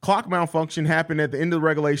clock malfunction happened at the end of the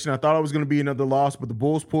regulation, I thought it was gonna be another loss, but the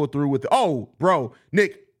Bulls pulled through with it. Oh, bro,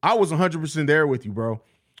 Nick, I was 100% there with you, bro.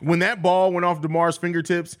 When that ball went off DeMar's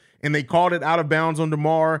fingertips and they called it out of bounds on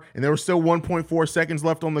DeMar and there was still 1.4 seconds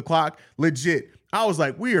left on the clock, legit, I was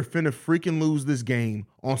like, we are finna freaking lose this game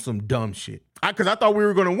on some dumb shit. Because I thought we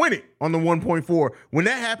were going to win it on the 1.4. When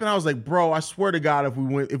that happened, I was like, bro, I swear to God,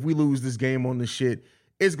 if we lose this game on this shit,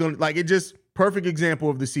 it's going to, like, it just perfect example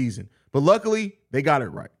of the season. But luckily, they got it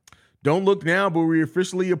right. Don't look now, but we're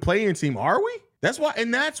officially a play-in team. Are we? That's why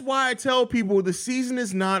I tell people the season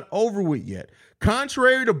is not over with yet.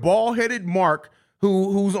 Contrary to bald-headed Mark,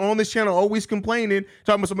 who's on this channel always complaining,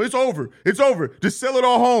 talking about something, it's over. Just sell it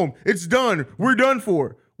all home. It's done. We're done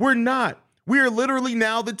for. We're not. We are literally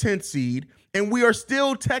now the 10th seed, and we are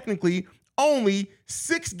still technically only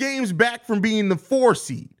 6 games back from being the 4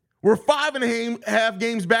 seed. We're 5.5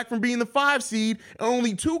 games back from being the 5 seed, and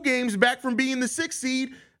only 2 games back from being the 6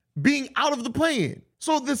 seed, being out of the play-in.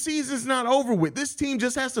 So the season's not over with. This team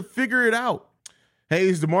just has to figure it out.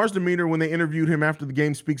 Hayes, DeMar's demeanor when they interviewed him after the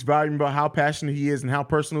game speaks volume about how passionate he is and how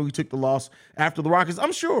personal he took the loss after the Rockets.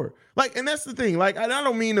 I'm sure. Like, and that's the thing. Like, I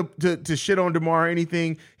don't mean to shit on DeMar or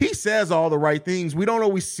anything. He says all the right things. We don't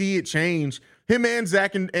always see it change. Him and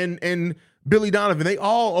Zach and Billy Donovan, they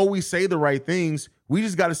all always say the right things. We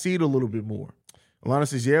just got to see it a little bit more. Alana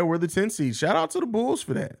says, yeah, we're the 10th seed. Shout out to the Bulls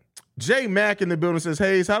for that. Jay Mack in the building says,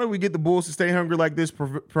 Hayes, how do we get the Bulls to stay hungry like this?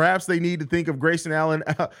 Perhaps they need to think of Grayson Allen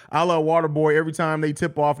a la Waterboy every time they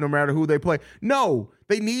tip off, no matter who they play. No,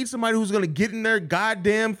 they need somebody who's going to get in their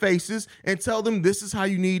goddamn faces and tell them this is how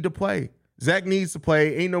you need to play. Zach needs to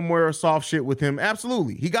play. Ain't no more soft shit with him.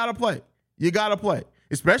 Absolutely. He got to play. You got to play,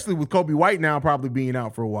 especially with Kobe White now probably being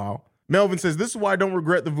out for a while. Melvin says, this is why I don't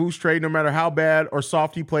regret the Vooch trade no matter how bad or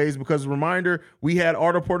soft he plays, because reminder, we had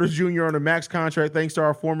Otto Porter Jr. on a max contract thanks to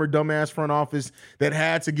our former dumbass front office that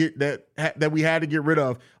we had to get rid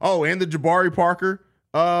of. Oh, and the Jabari Parker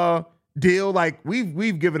deal. Like,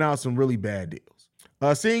 we've given out some really bad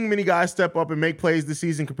deals. Seeing many guys step up and make plays this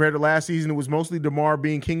season compared to last season, it was mostly DeMar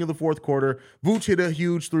being king of the fourth quarter. Vooch hit a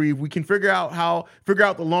huge 3. If we can figure out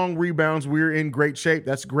the long rebounds, we're in great shape.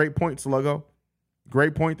 That's a great point, Sluggo.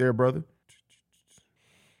 Great point there, brother.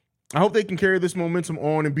 I hope they can carry this momentum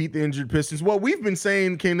on and beat the injured Pistons. Well, we've been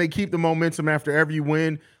saying, can they keep the momentum after every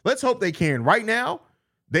win? Let's hope they can. Right now,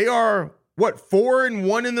 they are,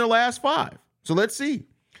 4-1 in their last 5. So let's see.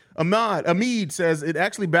 Amid says, it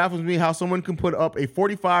actually baffles me how someone can put up a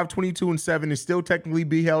 45, 22, and 7 and still technically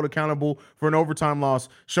be held accountable for an overtime loss.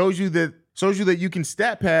 Shows you that you can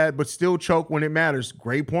stat pad, but still choke when it matters.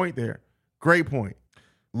 Great point there. Great point.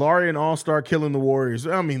 Laurie and All-Star killing the Warriors.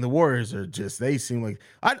 I mean, the Warriors are just, they seem like,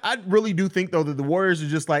 I really do think, though, that the Warriors are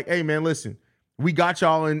just like, hey, man, listen, we got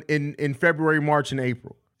y'all in February, March, and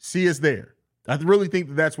April. See us there. I really think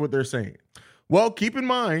that that's what they're saying. Well, keep in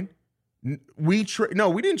mind, we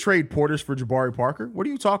didn't trade Portis for Jabari Parker. What are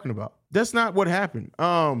you talking about? That's not what happened.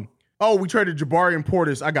 We traded Jabari and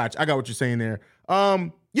Portis. I got what you're saying there.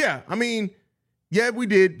 Yeah, we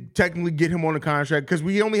did technically get him on a contract because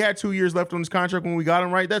we only had 2 years left on his contract when we got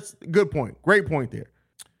him, right? That's a good point. Great point there.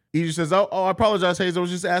 Aegis says, I apologize, Hayes. I was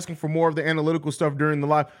just asking for more of the analytical stuff during the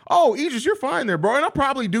live. Oh, Aegis, you're fine there, bro. And I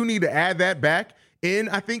probably do need to add that back in.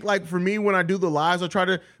 I think, like, for me, when I do the lives, I try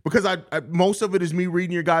to, because I most of it is me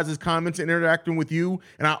reading your guys' comments and interacting with you,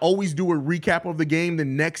 and I always do a recap of the game the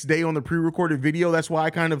next day on the pre-recorded video. That's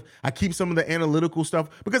why I keep some of the analytical stuff,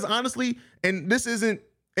 because honestly, and this isn't,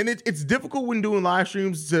 and it's difficult when doing live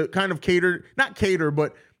streams to kind of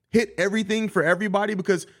but hit everything for everybody,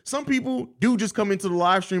 because some people do just come into the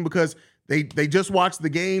live stream because they just watch the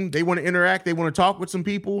game. They want to interact. They want to talk with some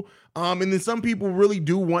people. And then some people really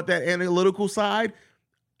do want that analytical side.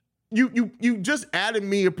 you just added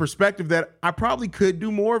me a perspective that I probably could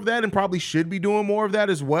do more of that and probably should be doing more of that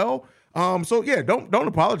as well. So yeah, don't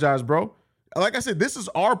apologize, bro. Like I said, this is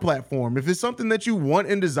our platform. If it's something that you want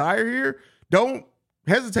and desire here, don't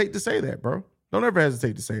hesitate to say that, bro. Don't ever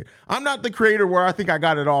hesitate to say it. I'm not the creator where I think I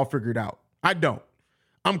got it all figured out. I don't.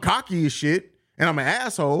 I'm cocky as shit, and I'm an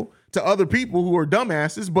asshole to other people who are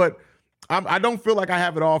dumbasses, but I don't feel like I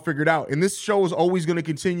have it all figured out. And this show is always going to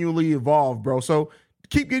continually evolve, bro. So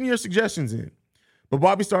keep getting your suggestions in. But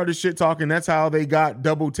Bobby started shit talking. That's how they got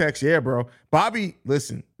double text. Yeah, bro. Bobby,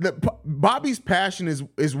 listen, Bobby's passion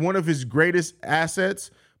is one of his greatest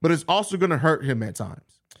assets, but it's also going to hurt him at times.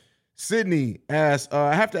 Sydney asks,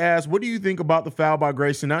 I have to ask, what do you think about the foul by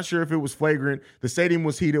Grayson? Not sure if it was flagrant. The stadium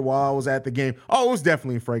was heated while I was at the game. Oh, it was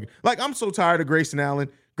definitely flagrant. Like, I'm so tired of Grayson Allen.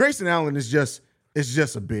 Grayson Allen is just a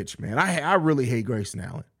bitch, man. I really hate Grayson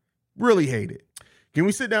Allen. Really hate it. Can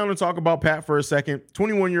we sit down and talk about Pat for a second?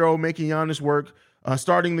 21-year-old making Giannis work,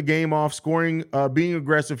 starting the game off, scoring, being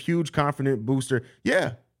aggressive, huge confident booster.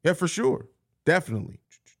 Yeah, for sure. Definitely.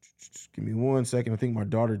 Give me 1 second. I think my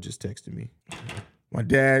daughter just texted me. My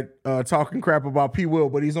dad talking crap about P. Will,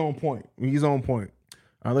 but he's on point. All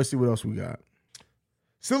right, let's see what else we got.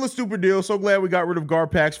 Still a stupid deal. So glad we got rid of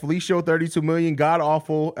Garpax. Felicio, $32 million. God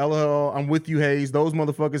awful. LOL. I'm with you, Hayes. Those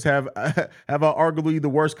motherfuckers have arguably the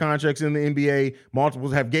worst contracts in the NBA.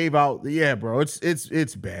 Multiples have gave out. Yeah, bro.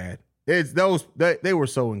 It's bad. They were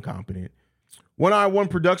so incompetent. One Eye One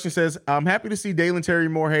Production says, I'm happy to see Dalen Terry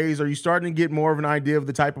Moore Hayes. Are you starting to get more of an idea of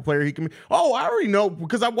the type of player he can be? Oh, I already know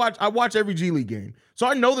because I watch every G League game. So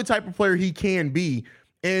I know the type of player he can be.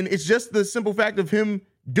 And it's just the simple fact of him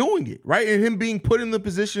doing it, right? And him being put in the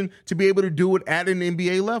position to be able to do it at an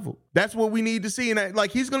NBA level. That's what we need to see. And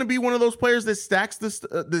he's going to be one of those players that stacks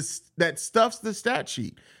that stuffs the stat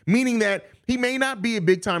sheet, meaning that he may not be a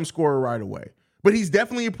big time scorer right away, but he's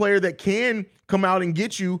definitely a player that can come out and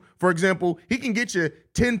get you. For example, he can get you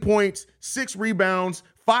 10 points, 6 rebounds,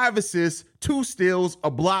 5 assists, 2 steals,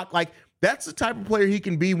 a block. Like, that's the type of player he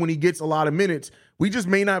can be when he gets a lot of minutes. We just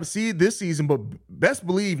may not see it this season, but best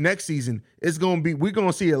believe next season we're going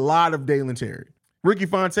to see a lot of Dalen Terry. Ricky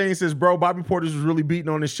Fontaine says, bro, Bobby Portis was really beating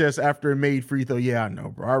on his chest after a made free throw. Yeah, I know,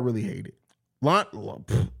 bro. I really hate it.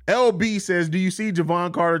 LB says, do you see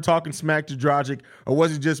Javon Carter talking smack to Dragic, or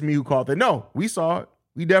was it just me who caught that? No, we saw it.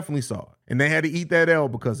 We definitely saw it. And they had to eat that L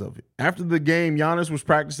because of it. After the game, Giannis was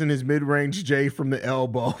practicing his mid-range J from the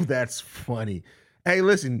elbow. That's funny. Hey,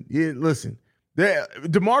 listen.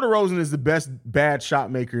 DeMar DeRozan is the best bad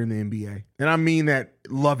shot maker in the NBA. And I mean that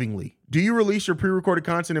lovingly. Do you release your pre-recorded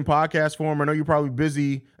content in podcast form? I know you're probably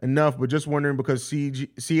busy enough, but just wondering because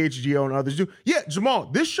CHGO and others do. Yeah, Jamal,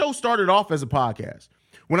 this show started off as a podcast.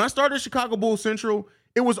 When I started Chicago Bulls Central,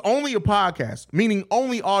 it was only a podcast, meaning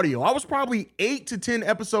only audio. I was probably 8 to 10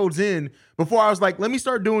 episodes in before I was like, let me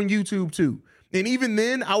start doing YouTube too. And even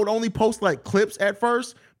then, I would only post like clips at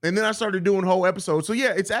first, and then I started doing whole episodes. So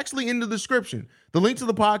yeah, it's actually in the description. The link to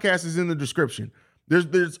the podcast is in the description.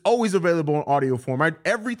 There's always available in audio form.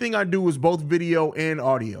 Everything I do is both video and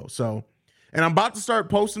audio. So, and I'm about to start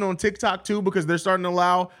posting on TikTok too, because they're starting to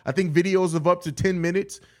allow, I think, videos of up to 10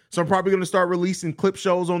 minutes. So I'm probably going to start releasing clip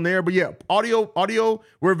shows on there. But yeah, audio,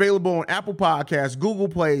 we're available on Apple Podcasts, Google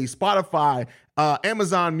Play, Spotify,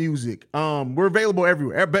 Amazon Music. We're available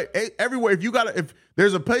everywhere. But everywhere, if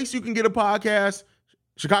there's a place you can get a podcast,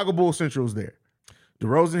 Chicago Bulls Central is there.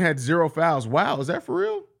 DeRozan had 0 fouls. Wow, is that for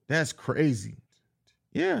real? That's crazy.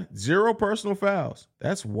 Yeah, 0 personal fouls.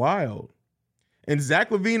 That's wild. And Zach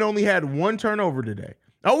LaVine only had 1 turnover today.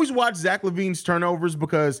 I always watch Zach LaVine's turnovers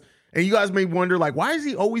because, and you guys may wonder, like, why does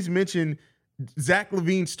he always mention Zach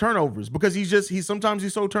LaVine's turnovers? Because sometimes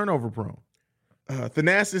he's so turnover prone.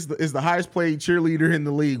 Thanasis is the highest paid cheerleader in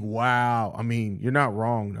the league. Wow. I mean, you're not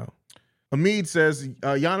wrong, though. Hamid says,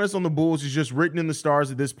 Giannis on the Bulls is just written in the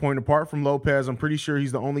stars at this point. Apart from Lopez, I'm pretty sure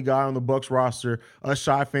he's the only guy on the Bucks roster us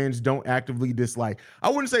Shy fans don't actively dislike. I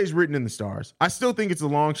wouldn't say he's written in the stars. I still think it's a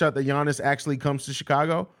long shot that Giannis actually comes to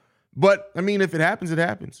Chicago. But, I mean, if it happens, it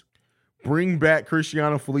happens. Bring back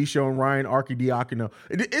Cristiano Felicio and Ryan Arcidiacono.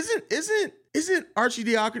 Isn't Archie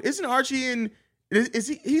Diacono, isn't Archie in,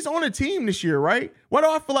 he's on a team this year, right? Why do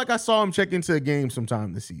I feel like I saw him check into a game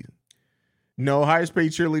sometime this season? No, highest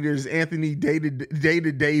paid cheerleader is Anthony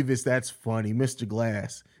Data Davis. That's funny. Mr.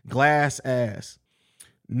 Glass ass.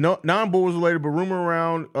 No, non-Bulls related, but rumor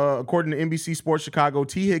around, according to NBC Sports Chicago,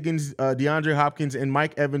 T. Higgins, DeAndre Hopkins, and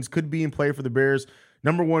Mike Evans could be in play for the Bears.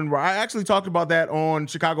 Number 1, I actually talked about that on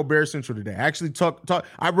Chicago Bears Central today. I actually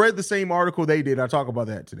I read the same article they did. I talk about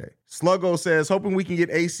that today. Sluggo says, hoping we can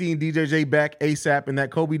get AC and DJJ back ASAP and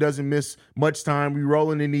that Kobe doesn't miss much time. We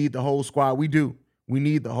rolling and need the whole squad. We do. We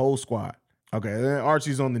need the whole squad. Okay, then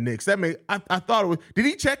Archie's on the Knicks. I thought it was. Did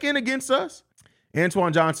he check in against us?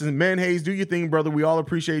 Antoine Johnson, man, Hayes, do your thing, brother. We all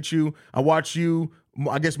appreciate you. I watch you,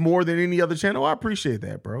 I guess, more than any other channel. I appreciate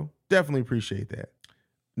that, bro. Definitely appreciate that.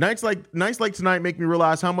 Nights like tonight make me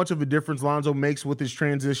realize how much of a difference Lonzo makes with his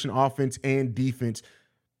transition offense and defense.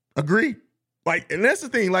 Agreed. And that's the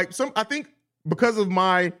thing. I think because of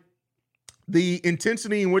the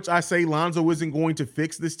intensity in which I say Lonzo isn't going to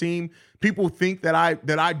fix this team, people think that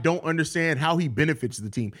I don't understand how he benefits the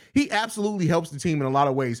team. He absolutely helps the team in a lot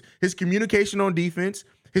of ways. His communication on defense,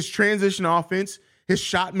 his transition offense, his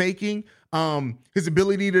shot making, his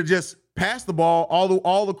ability to just pass the ball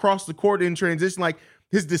all across the court in transition,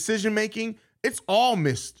 his decision making, it's all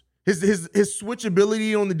missed. His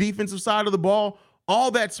switchability on the defensive side of the ball,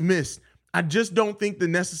 all that's missed. I just don't think that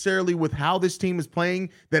necessarily with how this team is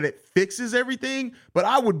playing that it fixes everything, but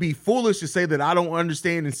I would be foolish to say that I don't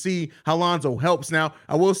understand and see how Lonzo helps. Now,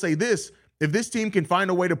 I will say this, if this team can find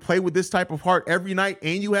a way to play with this type of heart every night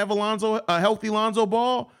and you have a healthy Lonzo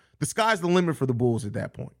Ball, the sky's the limit for the Bulls at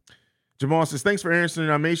that point. Jamal says, thanks for answering.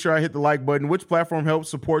 I made sure I hit the like button. Which platform helps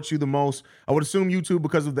support you the most? I would assume YouTube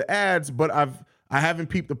because of the ads, but I haven't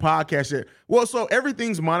peeped the podcast yet. Well, so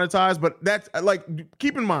everything's monetized, but that's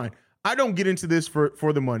keep in mind, I don't get into this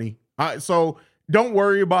for the money. So don't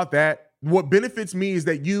worry about that. What benefits me is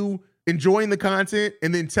that you enjoying the content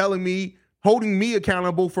and then holding me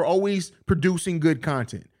accountable for always producing good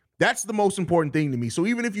content. That's the most important thing to me. So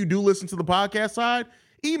even if you do listen to the podcast side,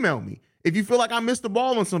 email me. If you feel like I missed the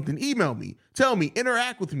ball on something, email me. Tell me,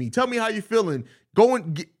 interact with me. Tell me how you're feeling. Go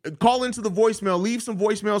and call into the voicemail. Leave some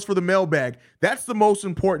voicemails for the mailbag. That's the most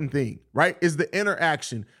important thing, right? Is the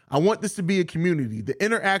interaction. I want this to be a community. The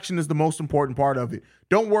interaction is the most important part of it.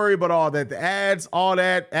 Don't worry about all that. The ads, all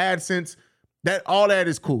that, AdSense, all that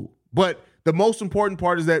is cool. But the most important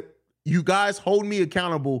part is that you guys hold me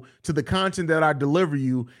accountable to the content that I deliver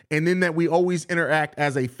you, and then that we always interact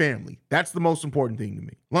as a family. That's the most important thing to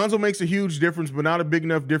me. Lonzo makes a huge difference, but not a big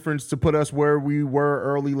enough difference to put us where we were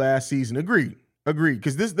early last season. Agreed.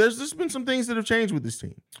 Because there's just been some things that have changed with this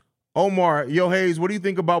team. Omar, yo, Hayes, what do you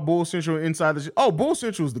think about Bull Central inside the Bull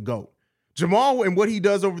Central is the GOAT. Jamal and what he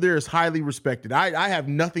does over there is highly respected. I have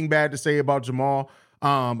nothing bad to say about Jamal.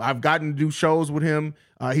 I've gotten to do shows with him.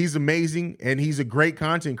 He's amazing, and he's a great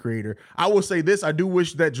content creator. I will say this. I do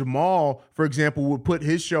wish that Jamal, for example, would put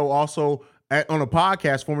his show also on a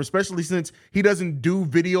podcast form, especially since he doesn't do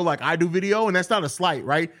video like I do video, and that's not a slight,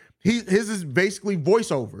 right? His is basically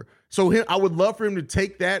voiceover. So I would love for him to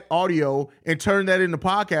take that audio and turn that into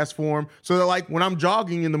podcast form so that when I'm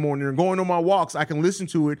jogging in the morning or going on my walks, I can listen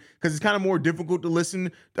to it, because it's kind of more difficult to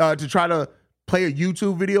listen to try to play a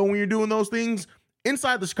YouTube video when you're doing those things.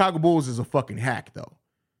 Inside the Chicago Bulls is a fucking hack, though.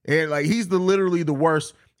 And he's literally the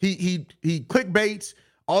worst. He clickbaits.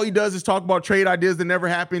 All he does is talk about trade ideas that never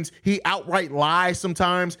happens. He outright lies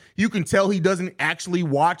sometimes. You can tell he doesn't actually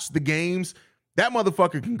watch the games. That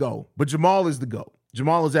motherfucker can go. But Jamal is the GOAT.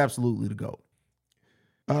 Jamal is absolutely the GOAT.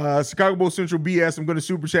 Chicago Bulls Central BS, I'm going to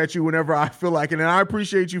super chat you whenever I feel like it. And I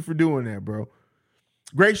appreciate you for doing that, bro.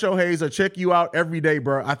 Great show, Hayes. I check you out every day,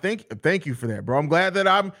 bro. Thank you for that, bro. I'm glad that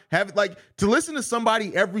I'm having to listen to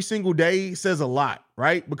somebody every single day says a lot,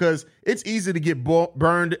 right? Because it's easy to get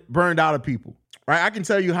burned out of people, right? I can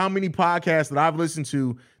tell you how many podcasts that I've listened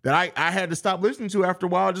to that I had to stop listening to after a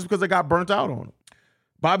while just because I got burnt out on them.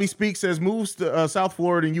 Bobby Speaks says, moves to South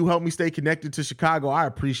Florida and you help me stay connected to Chicago. I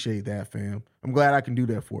appreciate that, fam. I'm glad I can do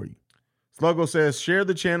that for you. Sluggo says, share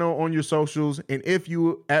the channel on your socials, and if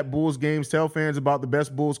you at Bulls games, tell fans about the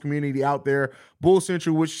best Bulls community out there. Bull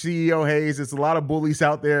Central with CEO Hayes. It's a lot of bullies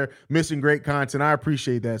out there missing great content. I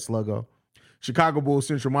appreciate that, Sluggo. Chicago Bull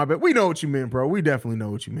Central, my bad. We know what you meant, bro. We definitely know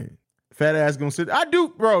what you meant. Fat ass gonna sit. I do,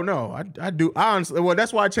 bro. No, I do. I honestly, well,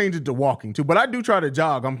 that's why I changed it to walking too. But I do try to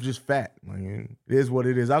jog. I'm just fat. It is what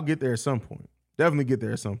it is. I'll get there at some point. Definitely get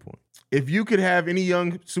there at some point. If you could have any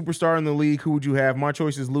young superstar in the league, who would you have? My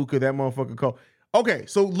choice is Luka. That motherfucker cold. Okay,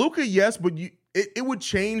 so Luka, yes, but it would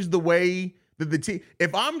change the way that the team.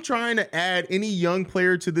 If I'm trying to add any young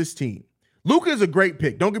player to this team, Luka is a great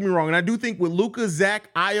pick. Don't get me wrong, and I do think with Luka,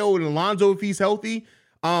 Zach, Ayo, and Alonzo, if he's healthy,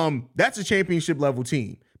 that's a championship level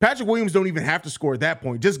team. Patrick Williams don't even have to score at that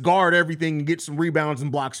point. Just guard everything and get some rebounds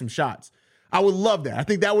and block some shots. I would love that. I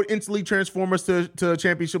think that would instantly transform us to a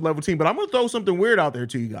championship level team. But I'm going to throw something weird out there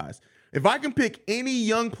to you guys. If I can pick any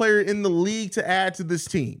young player in the league to add to this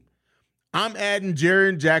team, I'm adding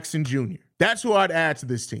Jaren Jackson Jr. That's who I'd add to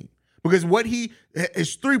this team. Because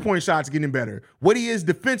his three-point shot's getting better. What he is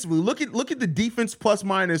defensively, look at the defense plus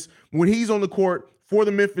minus when he's on the court for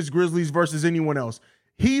the Memphis Grizzlies versus anyone else.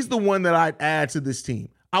 He's the one that I'd add to this team.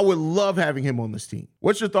 I would love having him on this team.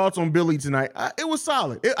 What's your thoughts on Billy tonight? It was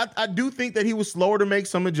solid. I do think that he was slower to make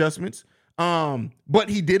some adjustments, but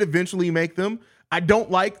he did eventually make them. I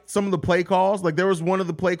don't like some of the play calls. Like there was one of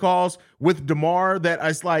the play calls with DeMar that I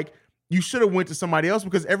was like, you should have went to somebody else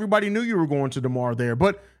because everybody knew you were going to DeMar there.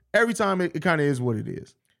 But every time it kind of is what it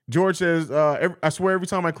is. George says, I swear every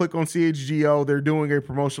time I click on CHGO, they're doing a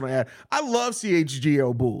promotional ad. I love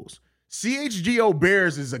CHGO Bulls. CHGO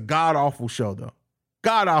Bears is a god-awful show, though.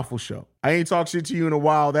 God-awful show. I ain't talked shit to you in a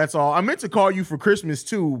while, that's all. I meant to call you for Christmas,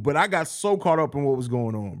 too, but I got so caught up in what was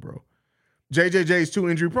going on, bro. JJJ is too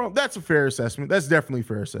injury prone. That's a fair assessment. That's definitely a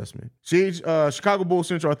fair assessment. Chicago Bulls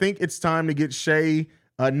Central, I think it's time to get Shea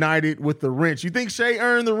knighted with the wrench. You think Shea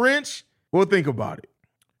earned the wrench? Well, think about it.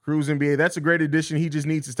 Cruz NBA, that's a great addition. He just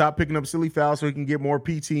needs to stop picking up silly fouls so he can get more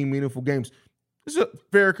PT meaningful games. It's a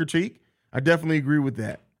fair critique. I definitely agree with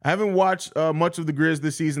that. I haven't watched much of the Grizz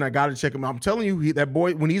this season. I got to check him out. I'm telling you, that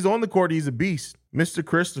boy, when he's on the court, he's a beast. Mr.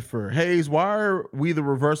 Christopher Hayes, why are we the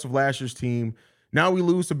reverse of last year's team? Now we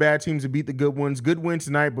lose to bad teams and beat the good ones. Good win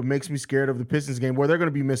tonight, but makes me scared of the Pistons game where they're going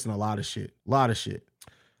to be missing a lot of shit. I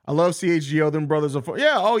love CHGO. Them brothers are fun.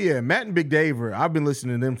 Yeah, oh yeah. Matt and Big Dave, I've been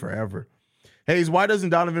listening to them forever. Hayes, why doesn't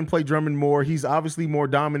Donovan play Drummond more? He's obviously more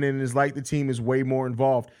dominant and is like the team is way more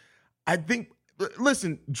involved. I think,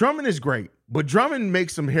 listen, Drummond is great, but Drummond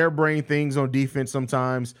makes some harebrained things on defense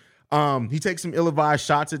sometimes. He takes some ill-advised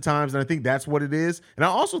shots at times, and I think that's what it is. And I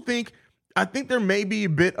also think there may be a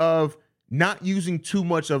bit of not using too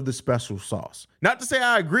much of the special sauce. Not to say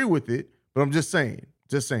I agree with it, but I'm just saying.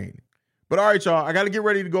 But all right, y'all, I got to get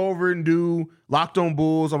ready to go over and do Locked on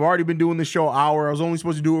Bulls. I've already been doing the show an hour. I was only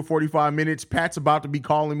supposed to do it 45 minutes. Pat's about to be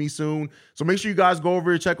calling me soon. So make sure you guys go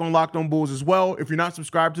over and check on Locked on Bulls as well. If you're not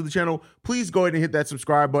subscribed to the channel, please go ahead and hit that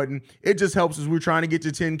subscribe button. It just helps as we're trying to get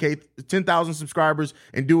to 10,000 subscribers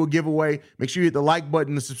and do a giveaway. Make sure you hit the like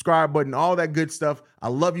button, the subscribe button, all that good stuff. I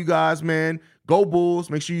love you guys, man. Go Bulls.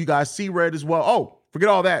 Make sure you guys see Red as well. Oh, forget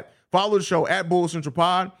all that. Follow the show at Bulls Central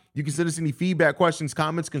Pod. You can send us any feedback, questions,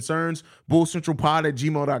 comments, concerns,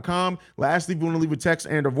 bullcentralpod@gmail.com. Lastly, if you want to leave a text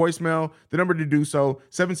and or voicemail, the number to do so,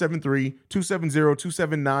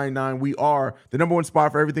 773-270-2799. We are the number one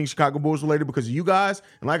spot for everything Chicago Bulls related because of you guys.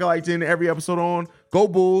 And like I like to end every episode on, go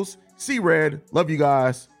Bulls, see Red. Love you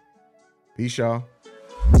guys. Peace, y'all.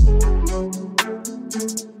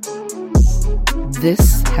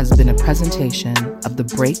 This has been a presentation of the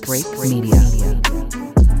Break Media.